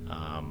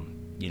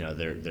 You know,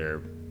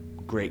 they're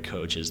great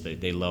coaches.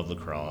 They love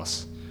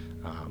lacrosse.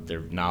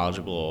 They're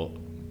knowledgeable,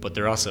 but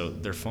they're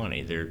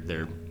funny.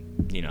 They're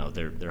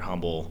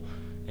humble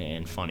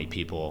and funny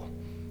people.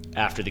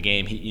 After the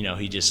game,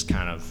 he just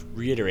kind of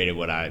reiterated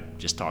what I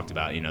just talked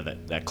about. You know,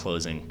 that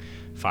closing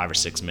 5 or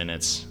 6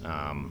 minutes.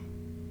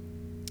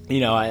 You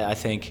know, I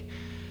think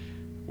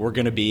we're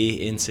going to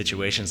be in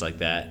situations like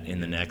that in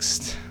the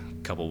next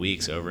couple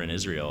weeks over in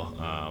Israel.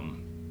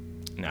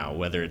 Now,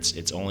 whether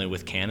it's only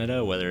with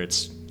Canada, whether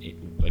it's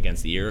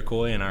against the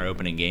Iroquois in our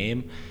opening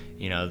game,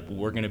 you know,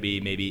 we're going to be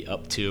maybe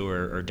up 2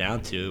 or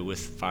down 2 with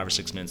 5 or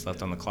 6 minutes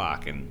left on the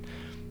clock. And,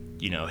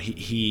 you know,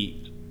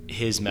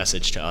 his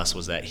message to us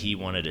was that he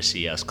wanted to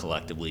see us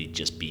collectively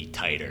just be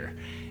tighter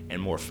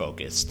and more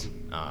focused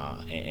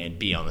and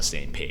be on the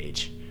same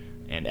page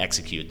and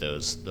execute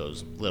those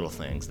little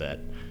things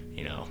that,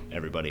 you know,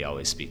 everybody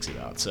always speaks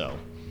about. So,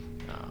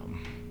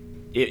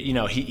 you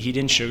know, he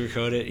didn't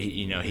sugarcoat it.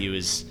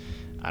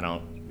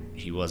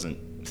 He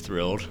wasn't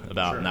thrilled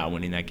about not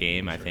winning that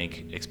game. I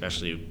think,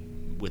 especially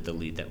with the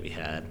lead that we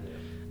had.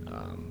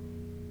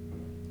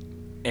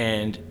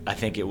 And I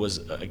think it was,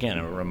 again,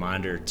 a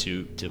reminder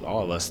to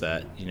all of us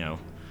that, you know,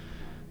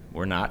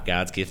 we're not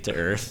God's gift to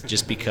earth.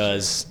 Just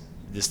because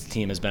this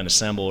team has been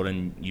assembled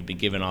and you've been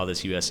given all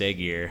this USA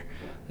gear,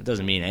 it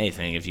doesn't mean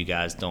anything if you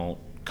guys don't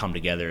come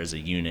together as a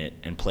unit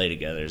and play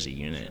together as a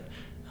unit.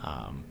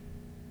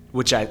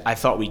 Which I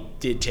thought we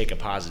did take a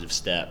positive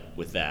step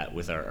with that,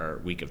 with our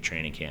week of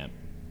training camp.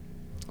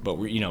 But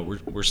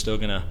we're still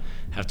gonna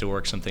have to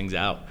work some things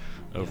out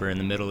over in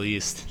the Middle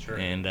East,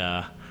 and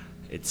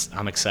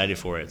I'm excited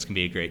for it. It's gonna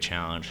be a great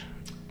challenge.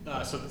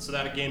 So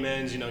that game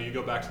ends. You know, you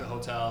go back to the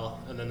hotel,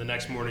 and then the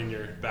next morning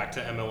you're back to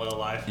MLL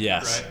life.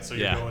 Yes. Right. So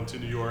you're going to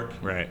New York.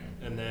 Right.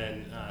 And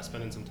then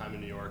spending some time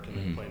in New York, and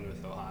then playing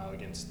with Ohio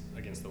against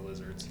the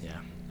Lizards. Yeah.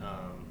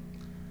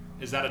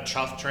 Is that a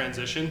tough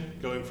transition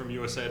going from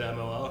USA to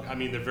MLL? I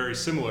mean, they're very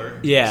similar.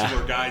 Yeah.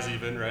 Similar guys,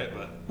 even, right?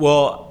 But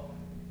well,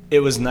 It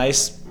was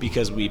nice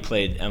because we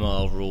played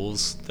MLL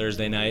rules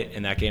Thursday night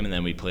in that game, and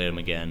then we played them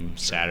again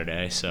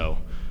Saturday. So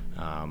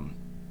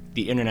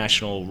the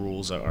international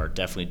rules are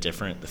definitely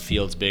different. The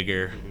field's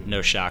bigger,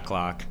 no shot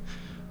clock,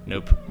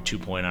 no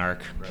 2-point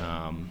arc.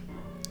 Right.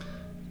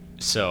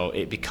 So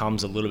it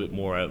becomes a little bit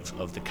more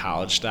of the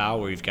college style,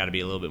 where you've got to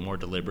be a little bit more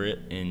deliberate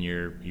in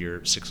your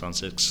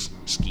 6-on-6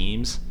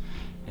 schemes,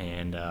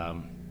 and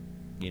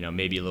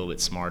maybe a little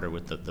bit smarter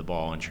with the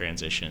ball in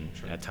transition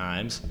at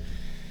times.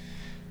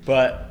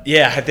 But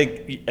yeah, I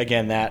think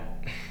again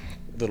that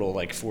little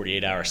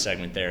 48-hour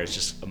segment there is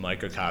just a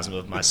microcosm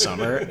of my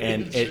summer,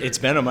 and it's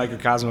been a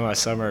microcosm of my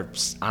summer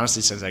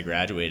honestly since I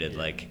graduated.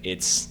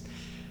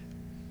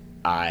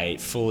 I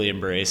fully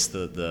embrace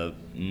the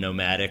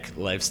nomadic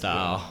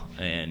lifestyle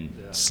and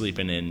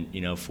sleeping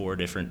in 4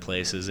 different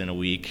places in a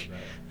week,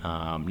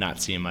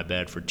 not seeing my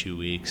bed for 2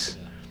 weeks.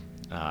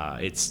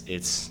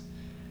 It's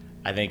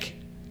I think.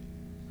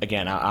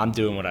 Again, I'm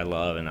doing what I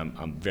love, and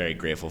I'm very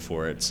grateful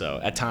for it. So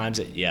at times,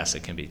 yes,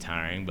 it can be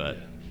tiring, but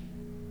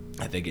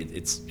I think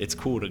it's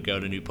cool to go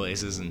to new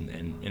places and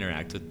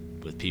interact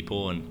with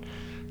people and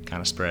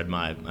kind of spread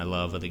my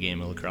love of the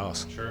game of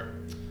lacrosse. Sure.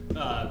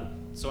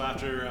 So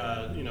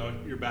after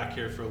you're back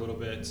here for a little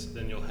bit,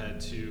 then you'll head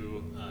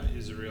to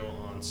Israel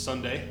on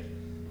Sunday,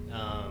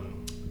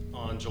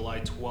 on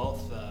July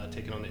 12th,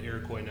 taking on the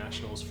Iroquois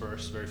Nationals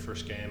very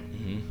first game.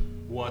 Mm-hmm.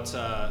 What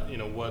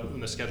when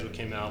the schedule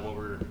came out, what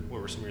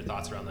were some of your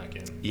thoughts around that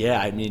game?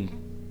 Yeah, I mean,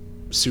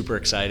 super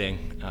exciting.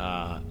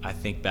 I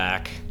think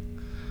back,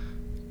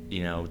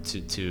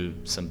 to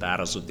some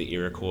battles with the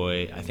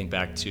Iroquois. I think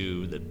back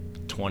to the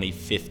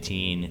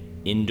 2015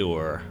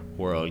 indoor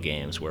World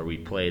Games where we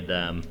played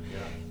them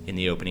in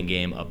the opening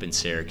game up in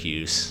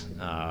Syracuse.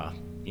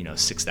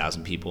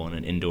 6,000 people in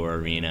an indoor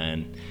arena,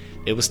 and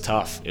it was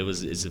tough.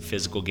 It's a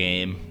physical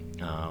game.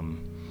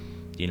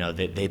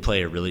 They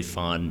play a really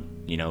fun,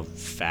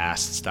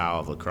 fast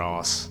style of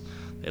lacrosse.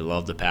 They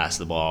love to pass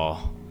the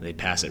ball. They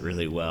pass it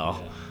really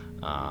well.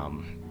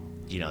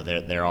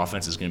 Their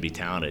offense is going to be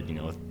talented,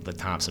 with the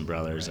Thompson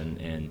brothers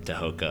and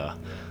Tehoka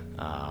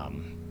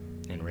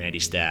and Randy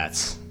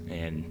Stats.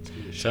 And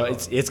so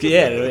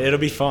it'll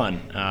be fun.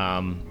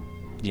 I'm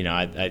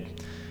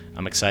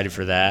excited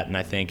for that, and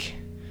I think,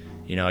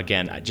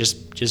 again,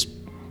 just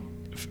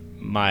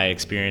my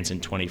experience in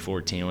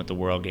 2014 with the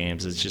World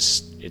Games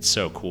is it's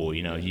so cool.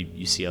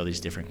 You see all these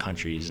different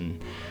countries,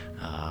 and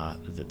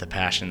the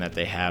passion that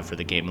they have for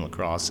the game of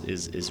lacrosse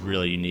is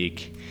really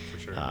unique. For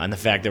sure. And the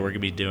fact that we're gonna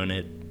be doing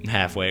it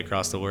halfway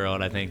across the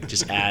world, I think,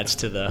 just adds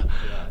to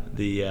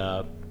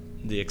the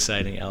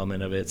exciting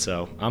element of it.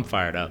 So I'm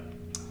fired up.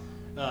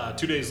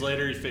 2 days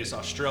later, you face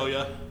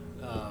Australia.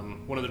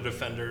 One of the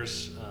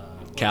defenders,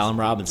 Callum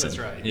Robinson. That's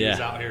right. He was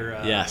out here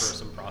for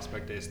some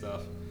Prospect Day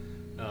stuff.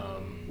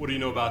 What do you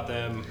know about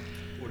them?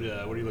 What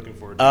are you looking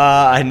forward to?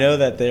 I know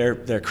that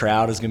their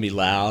crowd is going to be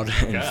loud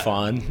and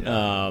fun.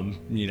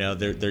 Yeah.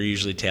 They're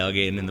usually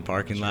tailgating in the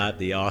parking lot.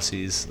 The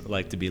Aussies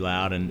like to be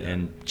loud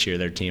and cheer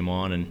their team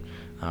on.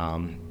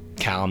 And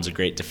Callum's a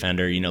great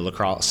defender.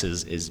 Lacrosse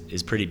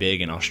is pretty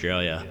big in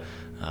Australia.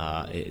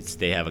 Yeah.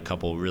 They have a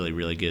couple really,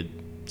 really good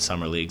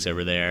summer leagues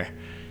over there.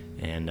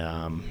 And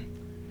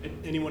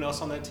anyone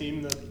else on that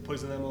team that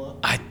plays in the MLL?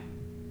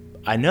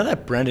 I know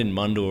that Brendan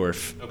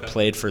Mundorf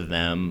played for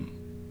them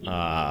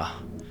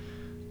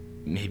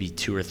maybe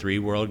 2 or 3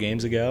 World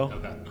Games ago.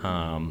 Okay.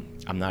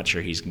 I'm not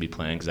sure he's going to be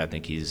playing because I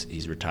think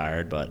he's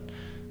retired. But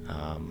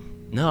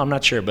no, I'm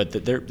not sure. But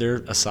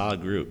they're a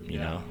solid group, you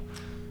know.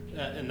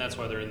 And that's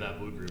why they're in that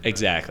blue group.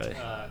 Exactly.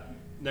 Right?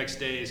 Next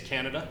day is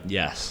Canada.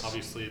 Yes.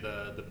 Obviously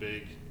the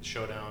big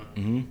showdown.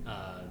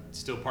 Mm-hmm.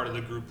 Still part of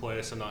the group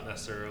play, so not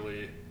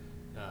necessarily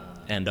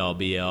end all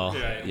be all.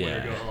 Right, yeah. Way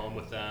to go home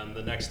with them.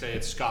 The next day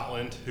it's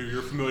Scotland, who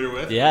you're familiar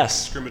with.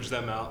 Yes. Scrimmaged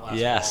them out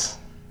last fall.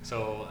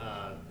 So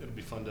it'll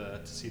be fun to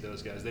see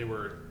those guys. They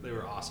were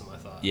awesome, I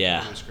thought.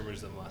 Yeah. We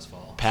scrimmaged them last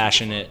fall.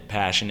 Passionate.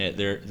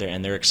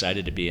 They're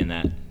excited to be in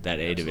that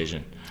A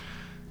division.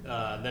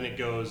 Then it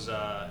goes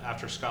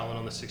after Scotland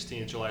on the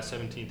 16th. July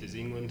 17th is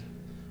England.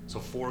 So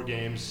 4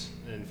 games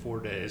in 4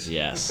 days.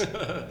 Yes.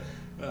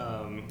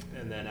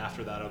 And then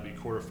after that, it'll be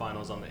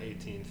quarterfinals on the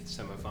 18th,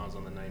 semifinals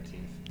on the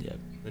 19th. Yep.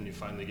 Then you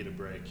finally get a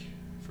break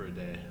for a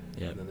day.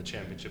 Yep. And then the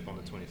championship on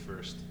the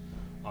 21st.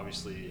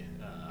 Obviously,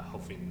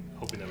 hoping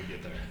that we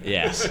get there.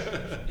 Yes.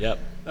 Yep.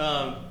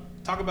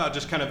 Talk about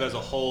just kind of as a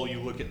whole,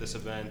 you look at this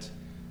event,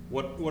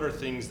 what are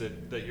things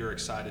that you're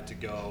excited to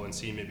go and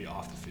see maybe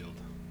off the field?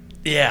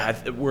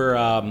 Yeah, we're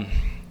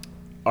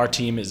our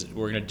team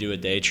we're going to do a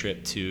day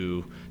trip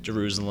to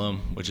Jerusalem,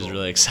 which is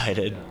really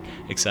exciting.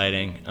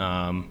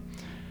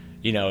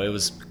 It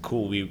was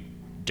cool.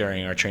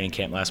 During our training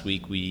camp last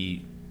week,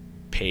 we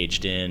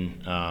paged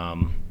in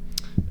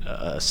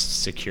a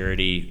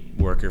security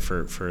worker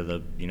for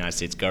the United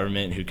States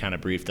government who kind of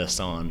briefed us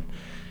on,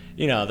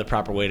 the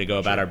proper way to go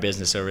about our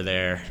business over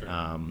there.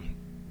 Sure.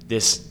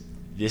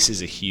 This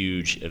is a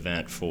huge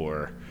event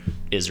for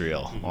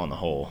Israel on the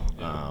whole.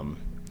 Yeah.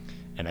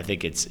 And I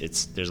think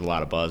there's a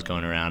lot of buzz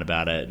going around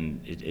about it,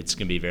 and it's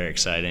going to be very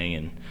exciting.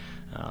 And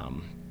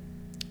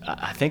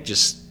I think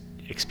just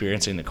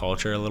experiencing the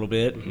culture a little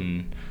bit,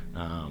 and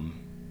I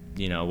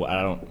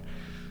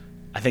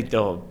think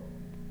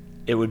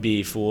it would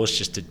be foolish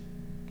just to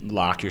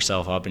lock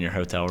yourself up in your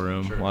hotel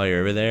room while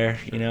you're over there.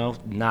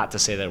 Not to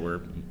say that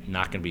we're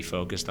not going to be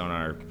focused on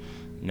our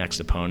next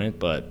opponent,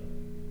 but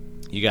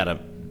you got to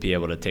be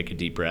able to take a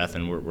deep breath,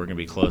 and we're going to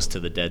be close to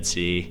the Dead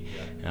Sea,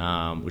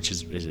 which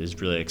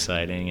is really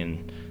exciting.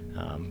 And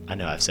I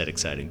know I've said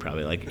exciting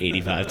probably like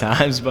 85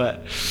 times,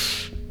 but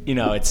it's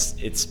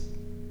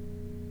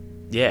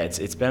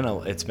been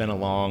a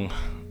long,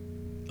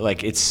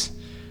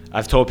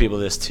 I've told people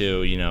this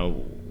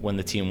too, when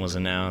the team was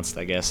announced,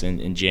 I guess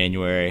in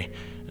January,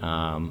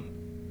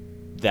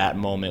 that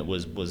moment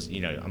was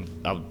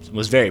I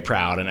was very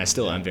proud, and I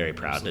still am very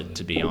proud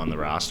to be on the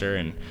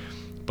roster.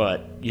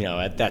 But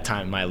at that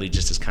time my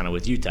allegiance is kind of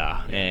with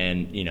Utah,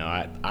 and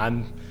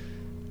I'm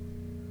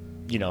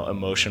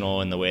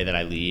emotional in the way that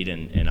I lead,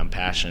 and I'm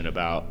passionate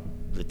about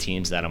the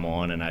teams that I'm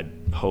on, and I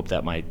hope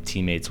that my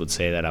teammates would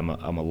say that I'm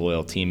a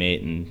loyal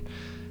teammate and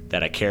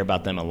that I care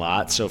about them a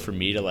lot. So for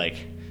me to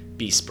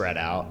be spread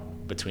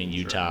out between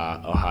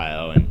Utah,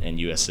 Ohio, and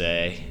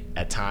USA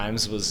at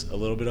times was a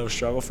little bit of a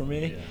struggle for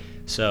me.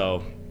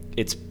 So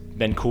it's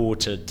been cool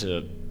to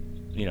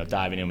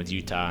diving in with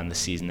Utah in the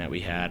season that we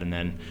had, and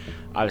then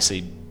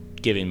obviously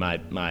giving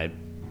my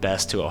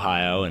best to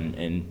Ohio,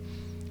 and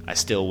I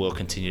still will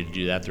continue to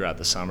do that throughout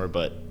the summer.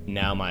 But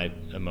now my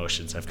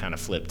emotions have kind of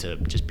flipped to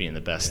just being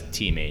the best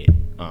teammate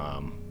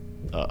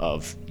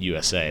of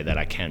USA that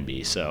I can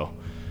be. So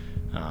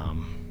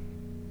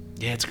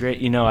it's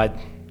great.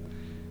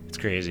 It's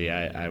crazy.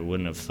 I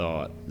wouldn't have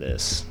thought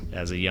this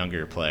as a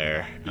younger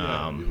player.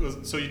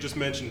 So you just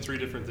mentioned 3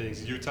 different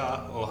things: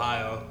 Utah,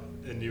 Ohio,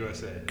 and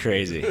USA.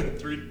 Crazy.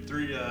 three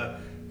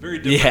very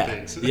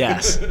different things.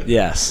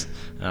 Yes.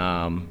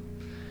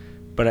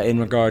 But in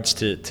regards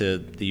to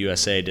the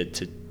USA,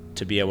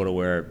 to be able to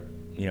wear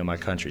my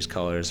country's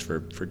colors for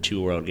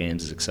 2 World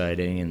Games is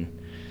exciting,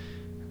 and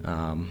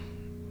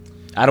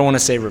I don't want to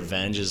say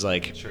revenge is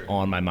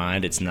on my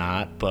mind. It's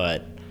not,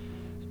 but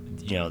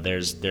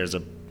there's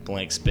a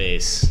blank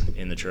space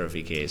in the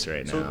trophy case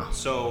right now.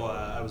 So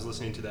I was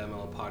listening to the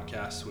ML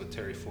podcast with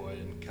Terry Foy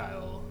and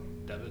Kyle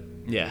Devitt.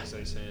 Yeah. That's how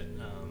you say it.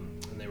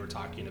 And they were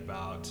talking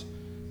about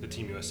the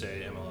Team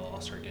USA ML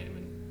All-Star game,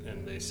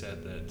 and they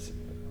said that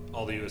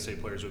all the USA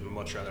players would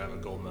much rather have a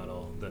gold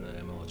medal than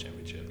an ML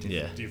championship.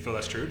 Yeah. Do you feel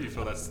that's true? Do you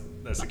feel that's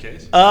the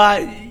case?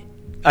 I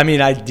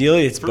mean,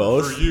 ideally it's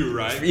both. For you,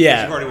 right?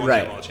 Yeah, you've already won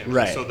right, the ML championship.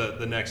 right. So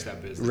the next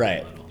step is the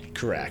right. gold medal.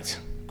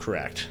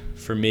 Correct.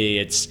 For me,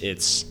 it's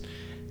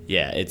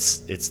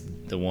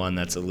the one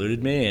that's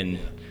eluded me, and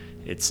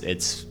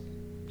it's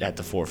at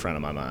the forefront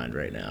of my mind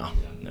right now,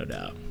 no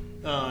doubt.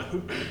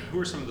 Who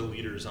are some of the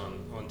leaders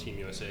on Team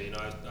USA?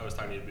 I was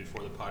talking to you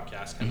before the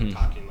podcast, kind of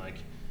talking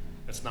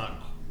it's not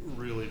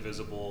really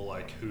visible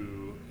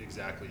who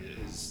exactly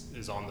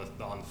is on the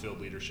field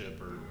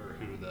leadership or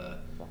who the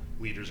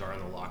leaders are in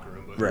the locker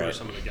room, but who are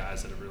some of the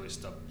guys that have really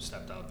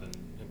stepped up and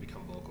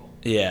become vocal?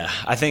 Yeah,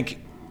 I think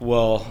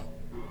Paul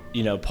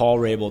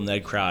Rabel,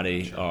 Ned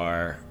Crowdy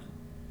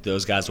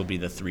those guys will be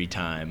the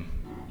 3-time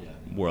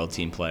world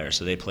team players.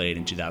 So they played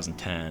in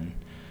 2010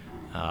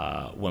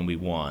 when we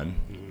won.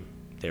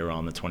 They were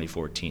on the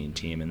 2014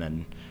 team, and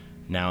then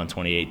now in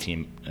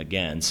 2018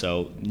 again.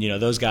 So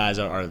those guys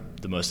are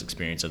the most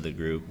experienced of the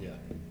group.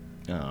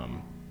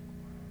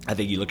 I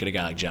think you look at a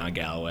guy like John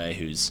Galloway,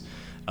 who's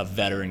a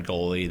veteran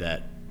goalie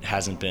that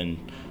hasn't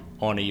been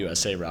on a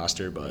USA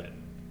roster, but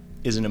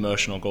is an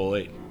emotional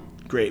goalie,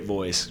 great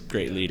voice,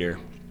 great leader.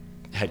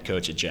 Head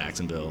coach at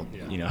Jacksonville,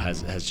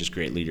 has just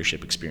great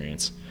leadership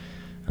experience.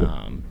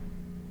 And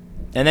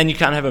then you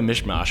kind of have a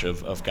mishmash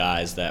of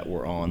guys that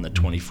were on the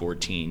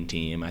 2014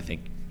 team. I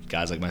think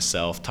guys like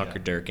myself, Tucker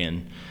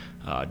Durkin,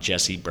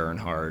 Jesse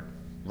Bernhardt,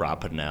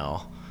 Rob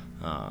Pannell.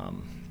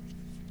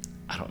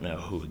 I don't know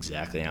who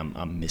exactly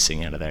I'm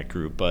missing out of that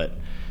group, but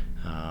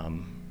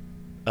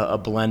a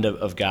blend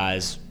of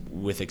guys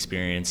with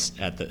experience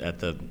at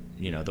the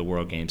the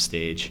World Game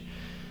stage.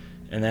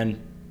 And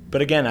then,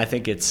 but again, I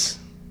think it's,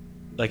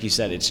 like you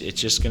said, it's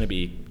just going to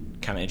be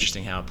kind of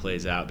interesting how it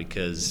plays out,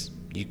 because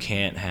you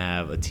can't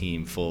have a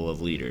team full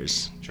of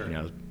leaders. Sure.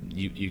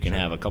 You can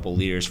have a couple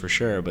leaders for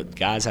sure, but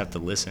guys have to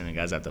listen and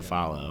guys have to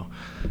follow.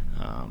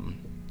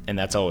 And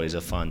that's always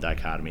a fun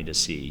dichotomy to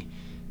see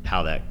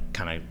how that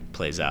kind of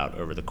plays out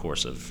over the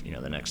course of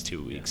the next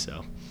 2 weeks.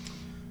 So.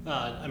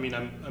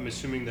 I'm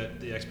assuming that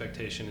the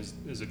expectation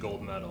is a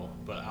gold medal,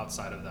 but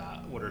outside of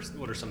that, what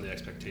are some of the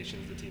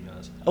expectations the team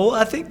has? Well,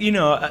 I think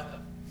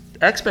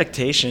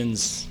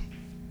expectations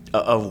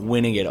of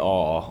winning it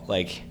all.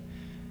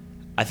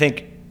 I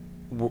think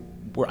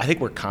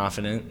we're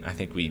confident. I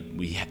think we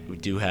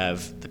do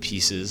have the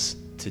pieces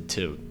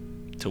to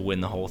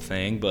win the whole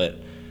thing. But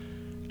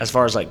as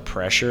far as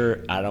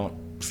pressure, I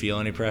don't feel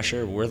any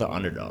pressure. We're the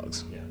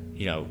underdogs.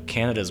 Yeah.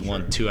 Canada's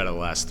won 2 out of the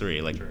last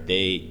 3.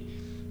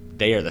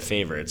 They are the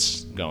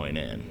favorites going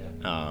in.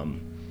 Yeah.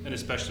 And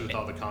especially with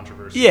all the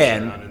controversy. Yeah,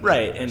 and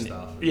right, and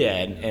stuff. yeah,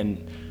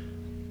 and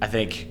I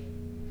think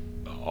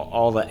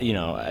all that,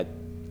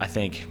 I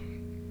think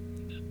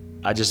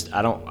I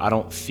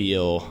don't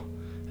feel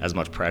as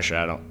much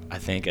pressure. I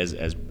think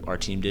as our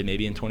team did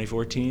maybe in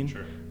 2014.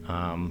 Sure.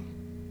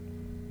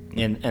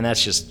 And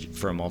that's just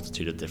for a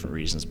multitude of different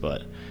reasons,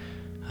 but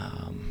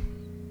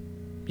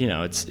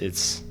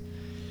it's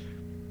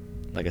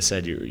like I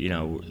said,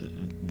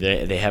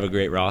 they have a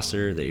great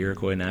roster. The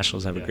Iroquois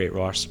Nationals have a great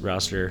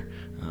roster.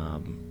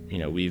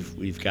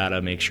 We've got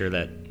to make sure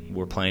that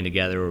we're playing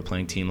together. We're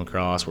playing team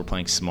lacrosse. We're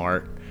playing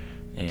smart,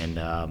 and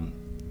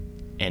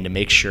to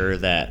make sure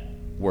that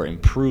we're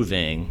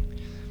improving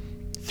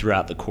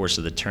throughout the course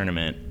of the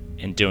tournament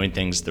and doing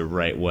things the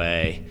right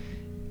way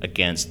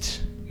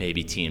against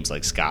maybe teams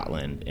like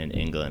Scotland and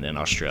England and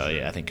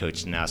Australia. I think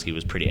Coach Danowski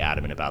was pretty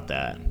adamant about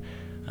that,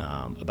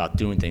 about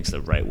doing things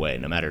the right way,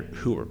 no matter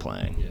who we're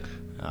playing,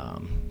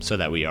 so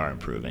that we are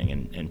improving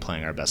and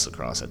playing our best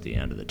lacrosse at the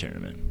end of the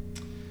tournament.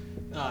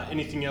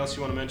 Anything else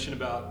you want to mention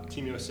about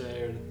Team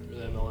USA or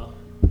the MLL?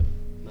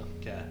 No.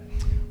 Okay.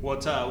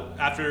 What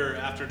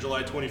after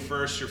July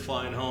 21st, you're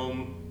flying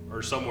home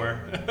or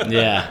somewhere?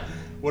 Yeah.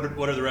 What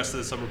are the rest of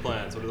the summer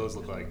plans? What do those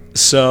look like?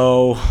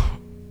 So,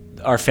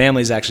 our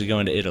family's actually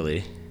going to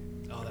Italy.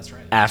 Oh, that's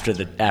right. After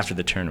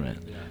the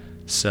tournament. Yeah.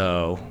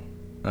 So,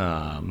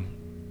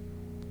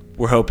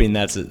 we're hoping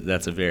that's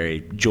a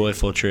very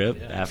joyful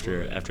trip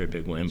after a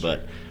big win. Sure.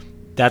 But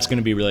that's going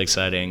to be really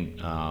exciting.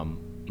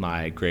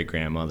 My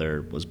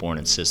great-grandmother was born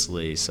in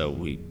Sicily, so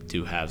we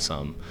do have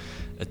some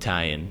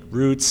Italian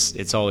roots.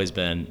 It's always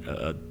been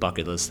a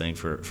bucket list thing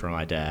for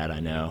my dad,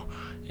 I know,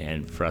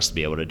 and for us to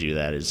be able to do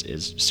that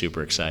is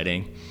super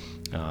exciting.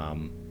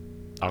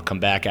 I'll come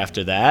back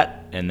after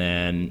that, and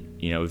then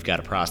we've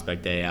got a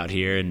prospect day out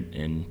here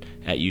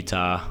at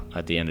Utah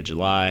at the end of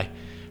July,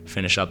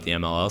 finish up the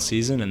MLL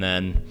season, and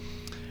then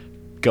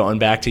going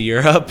back to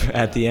Europe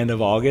at the end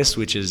of August,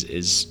 which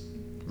is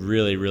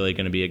really, really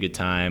going to be a good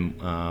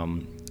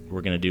time.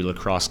 We're going to do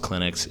lacrosse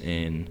clinics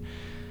in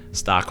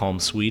Stockholm,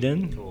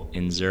 Sweden, cool.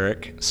 In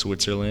Zurich,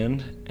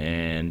 Switzerland,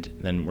 and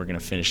then we're going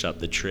to finish up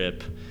the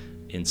trip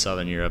in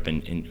Southern Europe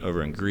and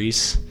over in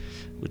Greece,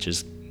 which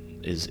is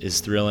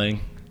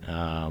thrilling.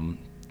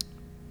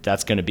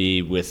 That's going to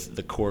be with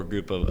the core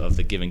group of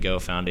the Give and Go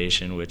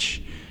Foundation,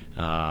 which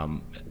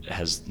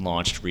has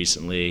launched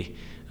recently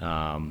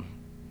by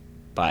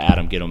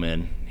Adam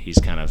Gittleman. He's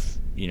kind of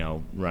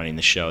running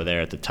the show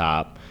there at the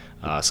top.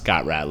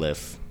 Scott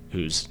Ratliff,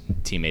 who's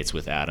teammates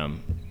with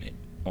Adam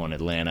on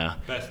Atlanta,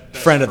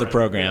 friend of the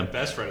program. Yeah,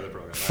 best friend of the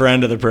program.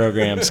 Friend of the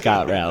program,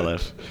 Scott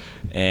Ratliff,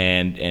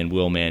 and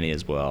Will Manny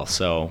as well.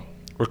 So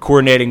we're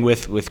coordinating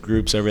with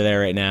groups over there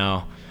right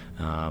now.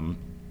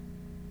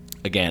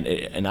 Again,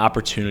 an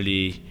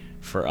opportunity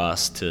for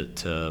us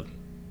to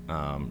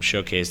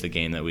showcase the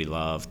game that we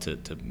love, to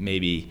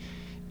maybe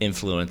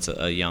influence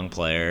a young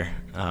player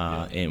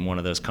in one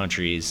of those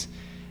countries,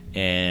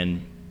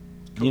 and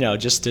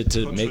just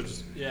to make.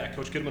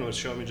 Coach Goodman was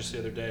showing me just the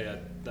other day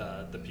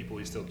at the people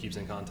he still keeps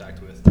in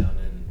contact with down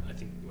in, I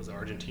think, was it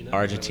Argentina?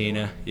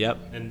 Argentina, yep.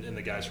 And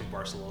the guys from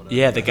Barcelona.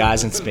 Yeah, the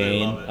guys in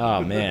Spain.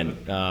 Oh man,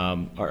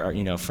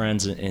 are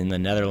friends in the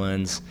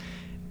Netherlands,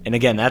 and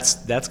again, that's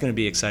going to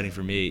be exciting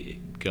for me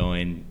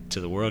going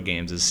to the World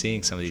Games, is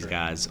seeing some of these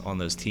guys on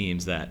those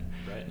teams that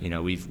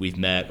we've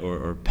met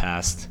or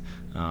passed,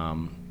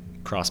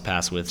 cross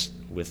paths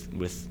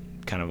with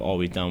kind of all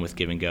we've done with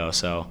Give and Go.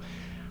 So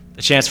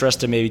a chance for us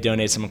to maybe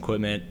donate some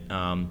equipment,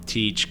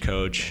 teach,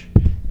 coach,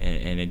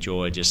 and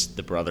enjoy just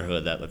the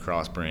brotherhood that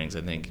lacrosse brings.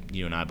 I think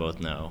you and I both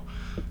know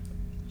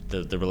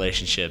the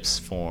relationships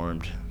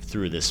formed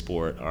through this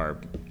sport are,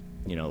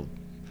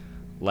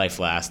 life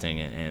lasting,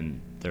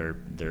 and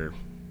they're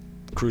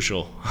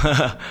crucial.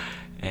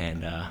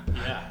 And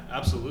yeah,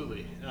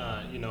 absolutely.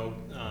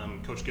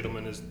 Coach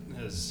Gittleman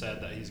has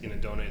said that he's going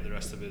to donate the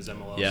rest of his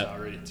MLL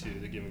salary to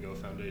the Give and Go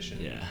Foundation.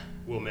 Yeah.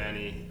 Will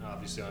Manny,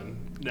 obviously on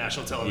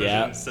national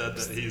television, said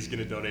that he's going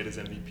to donate his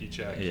MVP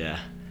check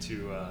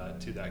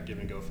to that Give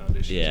and Go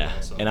Foundation. Yeah,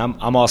 as well, so. And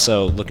I'm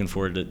also looking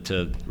forward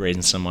to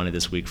raising some money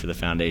this week for the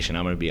foundation.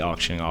 I'm going to be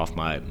auctioning off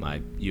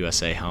my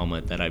USA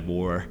helmet that I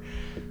wore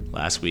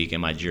last week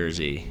and my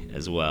jersey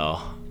as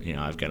well.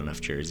 I've got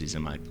enough jerseys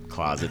in my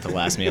closet to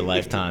last me a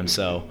lifetime.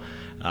 So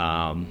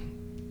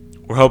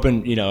we're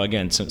hoping,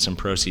 again, some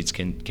proceeds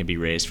can be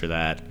raised for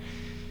that.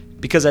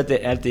 Because at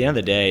the end of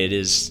the day, it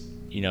is,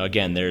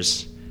 again,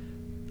 there's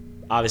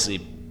obviously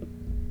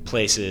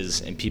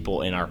places and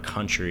people in our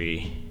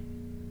country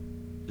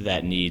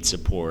that need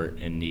support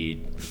and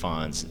need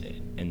funds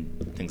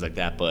and things like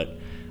that. But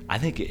I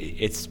think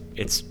it's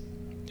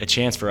a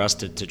chance for us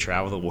to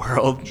travel the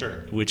world,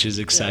 sure. which is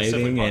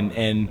exciting,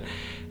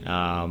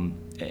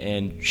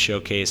 and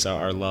showcase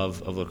our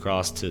love of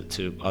lacrosse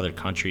to other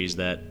countries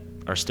that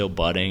are still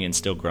budding and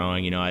still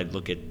growing. I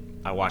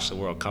watch the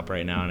World Cup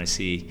right now, and I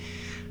see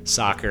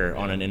soccer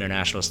on an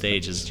international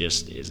stage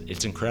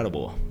it's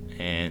incredible.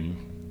 And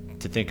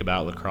to think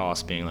about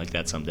lacrosse being like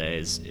that someday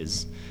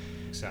is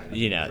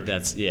exciting.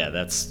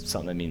 That's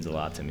something that means a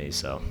lot to me.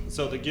 So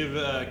the Give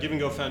and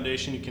Go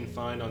Foundation you can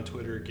find on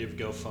Twitter, Give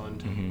Go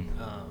Fund.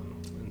 Mm-hmm.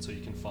 And and so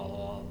you can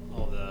follow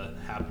all the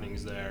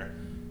happenings there.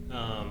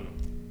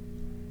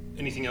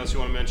 Anything else you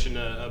want to mention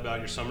about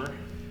your summer?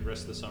 The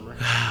rest of the summer?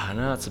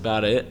 No, that's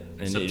about it.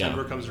 And,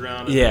 September comes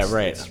around. And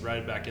it's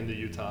right back into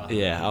Utah.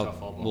 Yeah,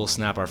 we'll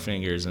snap our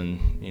fingers,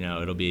 and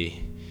it'll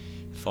be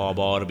fall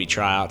ball. It'll be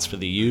tryouts for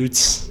the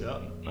Utes.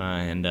 Yep.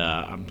 And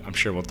I'm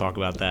sure we'll talk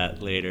about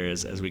that later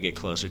as we get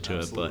closer to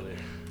Absolutely. it.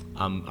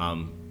 But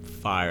I'm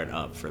fired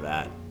up for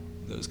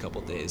those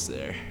couple days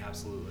there.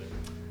 Absolutely.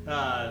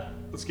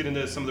 Let's get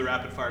into some of the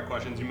rapid fire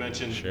questions. You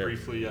mentioned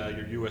briefly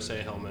your USA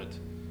helmet.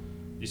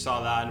 You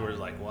saw that and were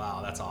like,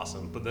 wow, that's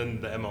awesome. But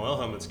then the MLL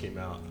helmets came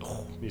out.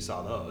 You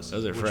saw those.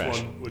 Those are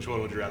fresh. Which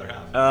one would you rather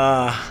have?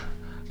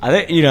 I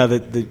think,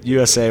 the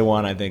USA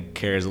one, I think,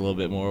 carries a little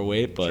bit more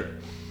weight, but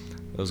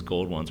those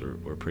gold ones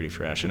were pretty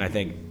fresh. And I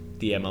think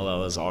the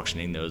MLL is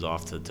auctioning those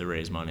off to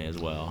raise money as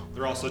well.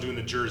 They're also doing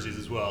the jerseys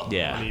as well on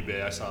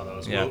eBay. I saw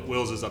those. Yeah.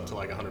 Will's is up to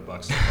like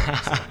 $100 so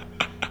far, so.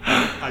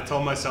 I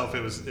told myself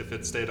if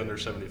it stayed under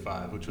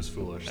 75, which was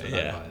foolish, then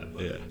I'd buy it,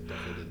 but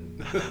definitely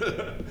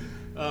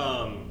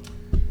didn't.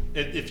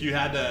 If you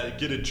had to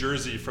get a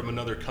jersey from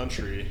another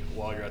country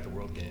while you're at the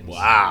World Games,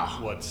 wow,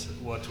 which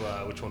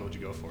one would you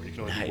go for? You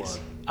can only do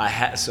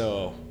one.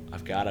 So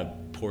I've got a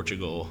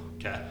Portugal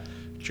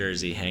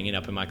jersey hanging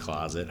up in my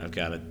closet. I've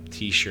got a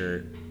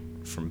T-shirt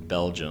from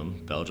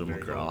Belgium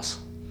lacrosse.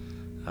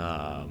 Cool.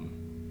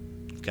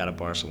 I've got a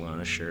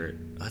Barcelona shirt.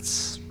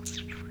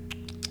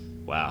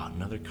 Wow,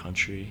 another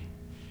country.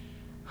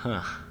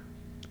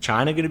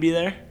 China gonna be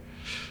there?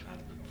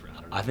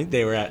 I think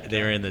they were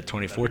in the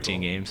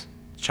 2014 games.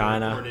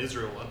 China. Or an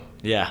Israel one.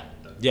 Yeah.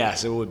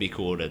 So it would be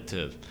cool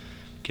to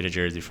get a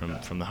jersey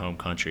from the home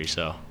country.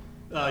 So.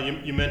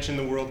 You mentioned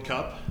the World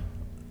Cup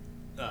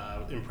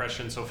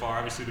impression so far.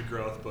 Obviously the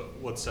growth, but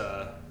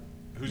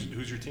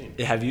who's your team?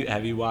 Have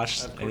you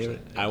watched? Of course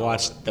I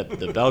watched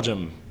the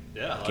Belgium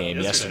game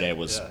yesterday.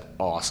 Was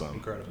awesome.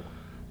 Incredible.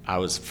 I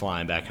was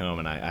flying back home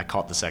and I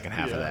caught the second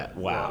half of that.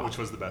 Wow. Which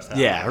was the best half.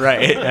 Yeah, right.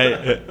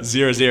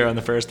 0-0 in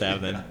the first half,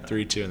 then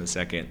 3-2 in the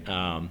second.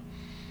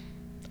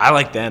 I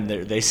like them.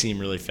 They seem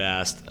really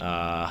fast.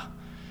 I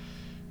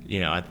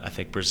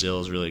think Brazil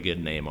is really good.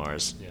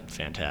 Neymar's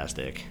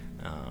fantastic.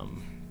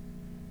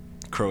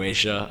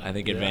 Croatia, I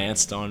think,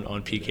 advanced on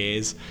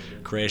PKs.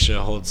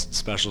 Croatia holds a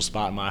special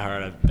spot in my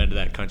heart. I've been to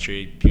that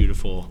country.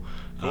 Beautiful.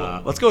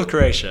 Cool. Let's go with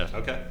Croatia.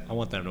 Okay. I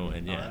want them to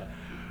win, yeah. Right.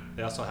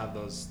 They also have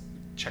those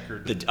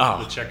checkered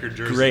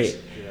jerseys. Great.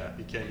 Yeah,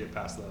 you can't get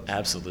past those.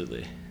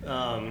 Absolutely.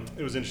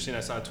 It was interesting. I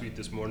saw a tweet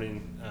this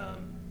morning.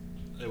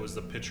 It was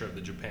the picture of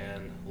the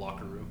Japan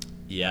locker room.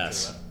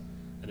 Yes.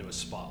 And it was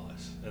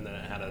spotless. And then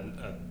it had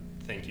a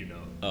thank you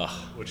note,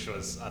 which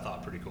was, I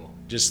thought, pretty cool.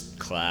 Just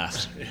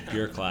class.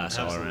 Pure class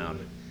all around.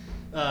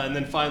 And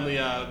then finally,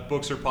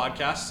 books or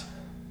podcasts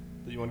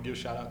that you want to give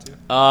a shout out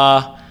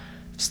to?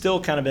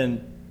 Still kind of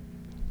been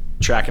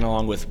tracking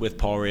along with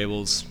Paul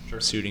Rabel's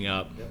Suiting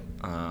Up. Yep.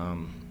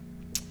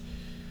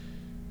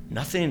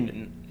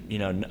 Nothing,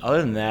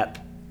 other than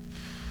that,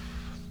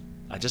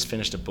 I just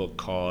finished a book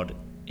called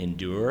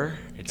Endure.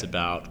 It's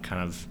about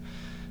kind of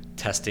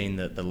testing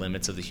the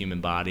limits of the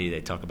human body. They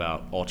talk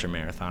about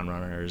ultra-marathon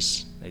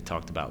runners. They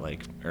talked about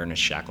like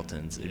Ernest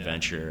Shackleton's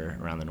adventure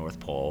around the North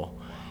Pole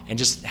and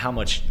just how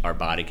much our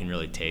body can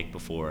really take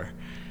before,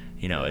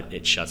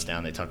 it shuts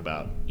down. They talk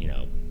about,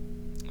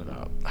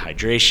 about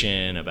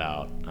hydration,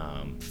 about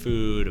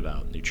food,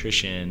 about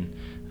nutrition.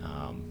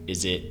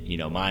 Is it,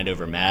 mind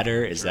over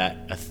matter? Is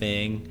that a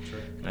thing? Sure.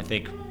 And I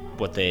think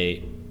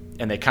they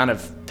kind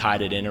of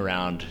tied it in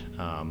around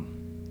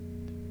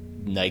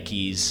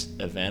Nike's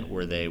event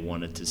where they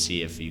wanted to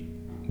see if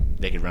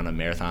they could run a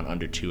marathon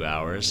under 2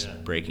 hours,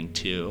 breaking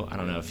 2. I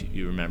don't know if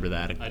you remember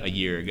that a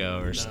year ago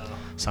or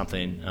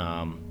something,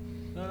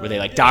 where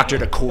they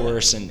doctored a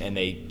course and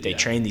they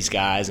trained these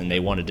guys and they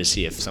wanted to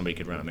see if somebody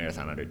could run a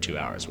marathon under 2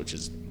 hours, which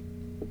is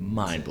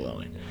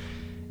mind-blowing.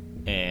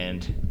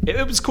 And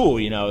it was cool,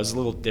 it was a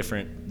little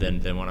different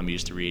than what I'm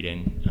used to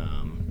reading.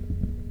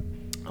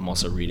 I'm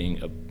also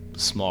reading a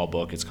small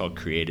book. It's called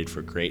Created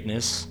for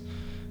Greatness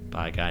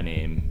by a guy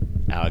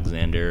named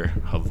Alexander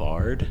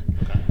Havard.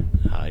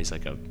 Okay. He's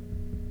like I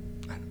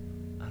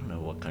don't know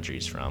what country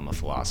he's from, a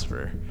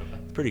philosopher.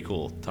 Okay. Pretty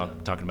cool,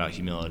 talking about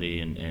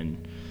humility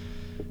and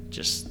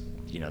just,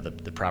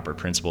 the proper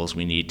principles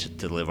we need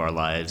to live our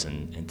lives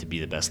and to be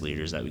the best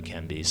leaders that we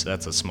can be. So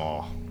that's a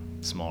small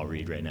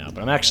read right now.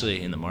 But I'm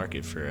actually in the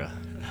market for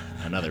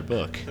another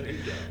book. There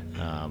you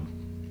go.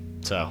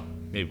 So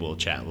maybe we'll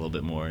chat a little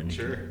bit more and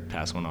you can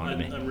pass one on to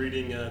me. I'm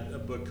reading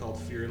a book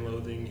called Fear and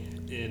Loathing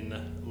in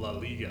La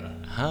Liga,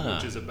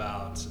 which is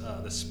about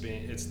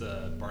it's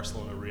the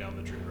Barcelona-Real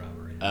Madrid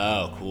rivalry.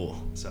 Oh,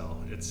 cool. So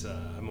it's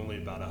I'm only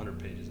about 100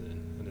 pages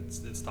in, and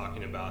it's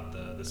talking about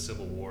the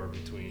civil war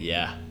between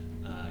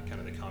kind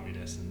of the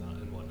communists and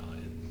whatnot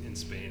in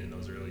Spain in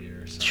those early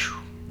years. So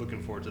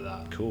looking forward to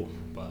that. Cool.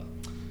 But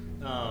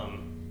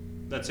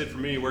that's it for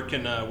me. Where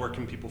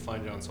can people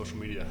find you on social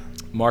media?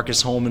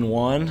 Marcus Holman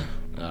 1,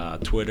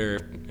 Twitter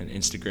and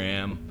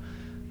Instagram.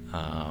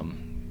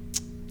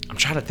 I'm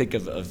trying to think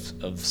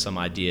of some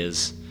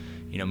ideas.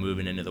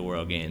 moving into the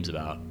World Games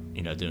about,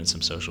 doing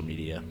some social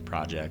media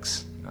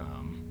projects.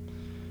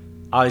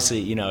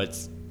 Obviously,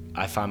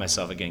 I find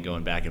myself again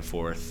going back and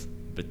forth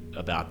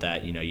about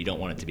that. You don't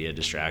want it to be a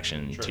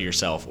distraction to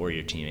yourself or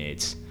your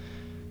teammates,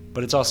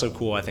 but it's also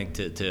cool, I think,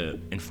 to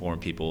inform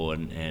people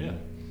and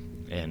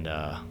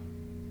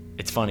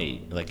it's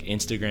funny. Like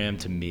Instagram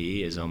to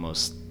me is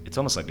almost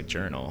like a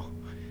journal.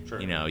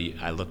 Sure.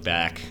 I look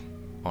back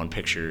on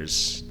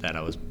pictures that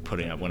I was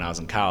putting up when I was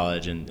in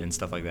college and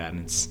stuff like that,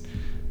 and it's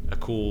a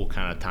cool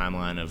kind of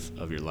timeline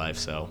of your life.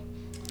 So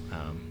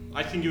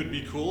I think it would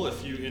be cool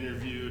if you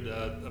interviewed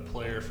a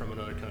player from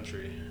another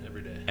country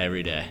every day.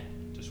 Every day.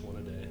 Just one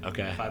a day.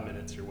 Okay. 5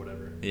 minutes or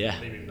whatever. Yeah.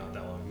 Maybe not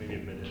that long. Maybe a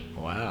minute.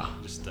 Wow.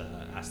 Just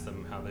ask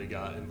them how they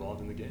got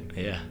involved in the game.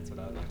 Yeah. That's what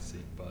I would like to see.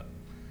 But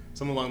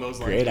something along those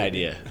lines. Great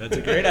idea. That's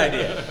a great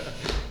idea.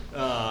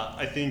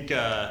 I think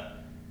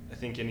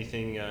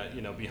anything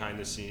behind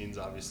the scenes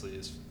obviously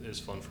is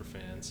fun for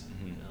fans.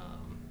 Mm-hmm.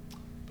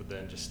 But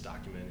then just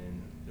documenting,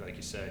 like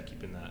you said,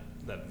 keeping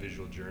that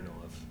visual journal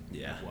of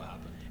what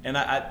happened. And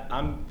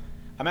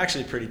I'm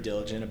actually pretty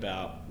diligent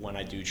about when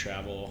I do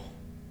travel,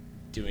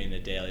 doing a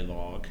daily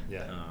log.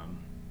 Yeah.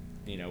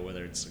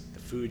 Whether it's like the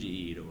food you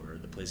eat or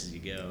the places you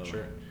go.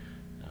 Sure.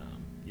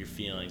 Your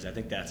feelings. I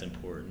think that's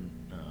important.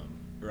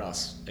 Or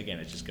else, again,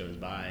 it just goes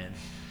by and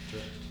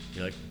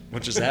you're like,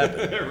 what just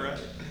happened? Right.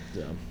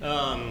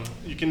 So.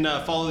 You can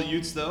follow the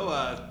Utes, though.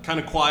 Kind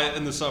of quiet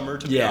in the summer,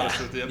 to be honest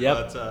with you.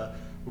 Yep. But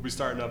we'll be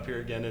starting up here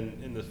again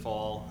in the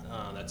fall.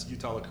 That's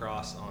Utah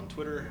Lacrosse on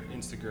Twitter,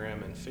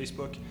 Instagram, and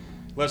Facebook.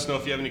 Let us know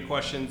if you have any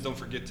questions. Don't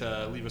forget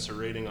to leave us a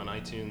rating on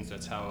iTunes.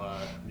 That's how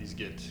these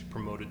get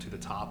promoted to the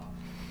top.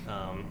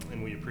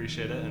 And we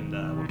appreciate it, and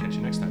we'll catch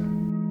you next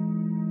time.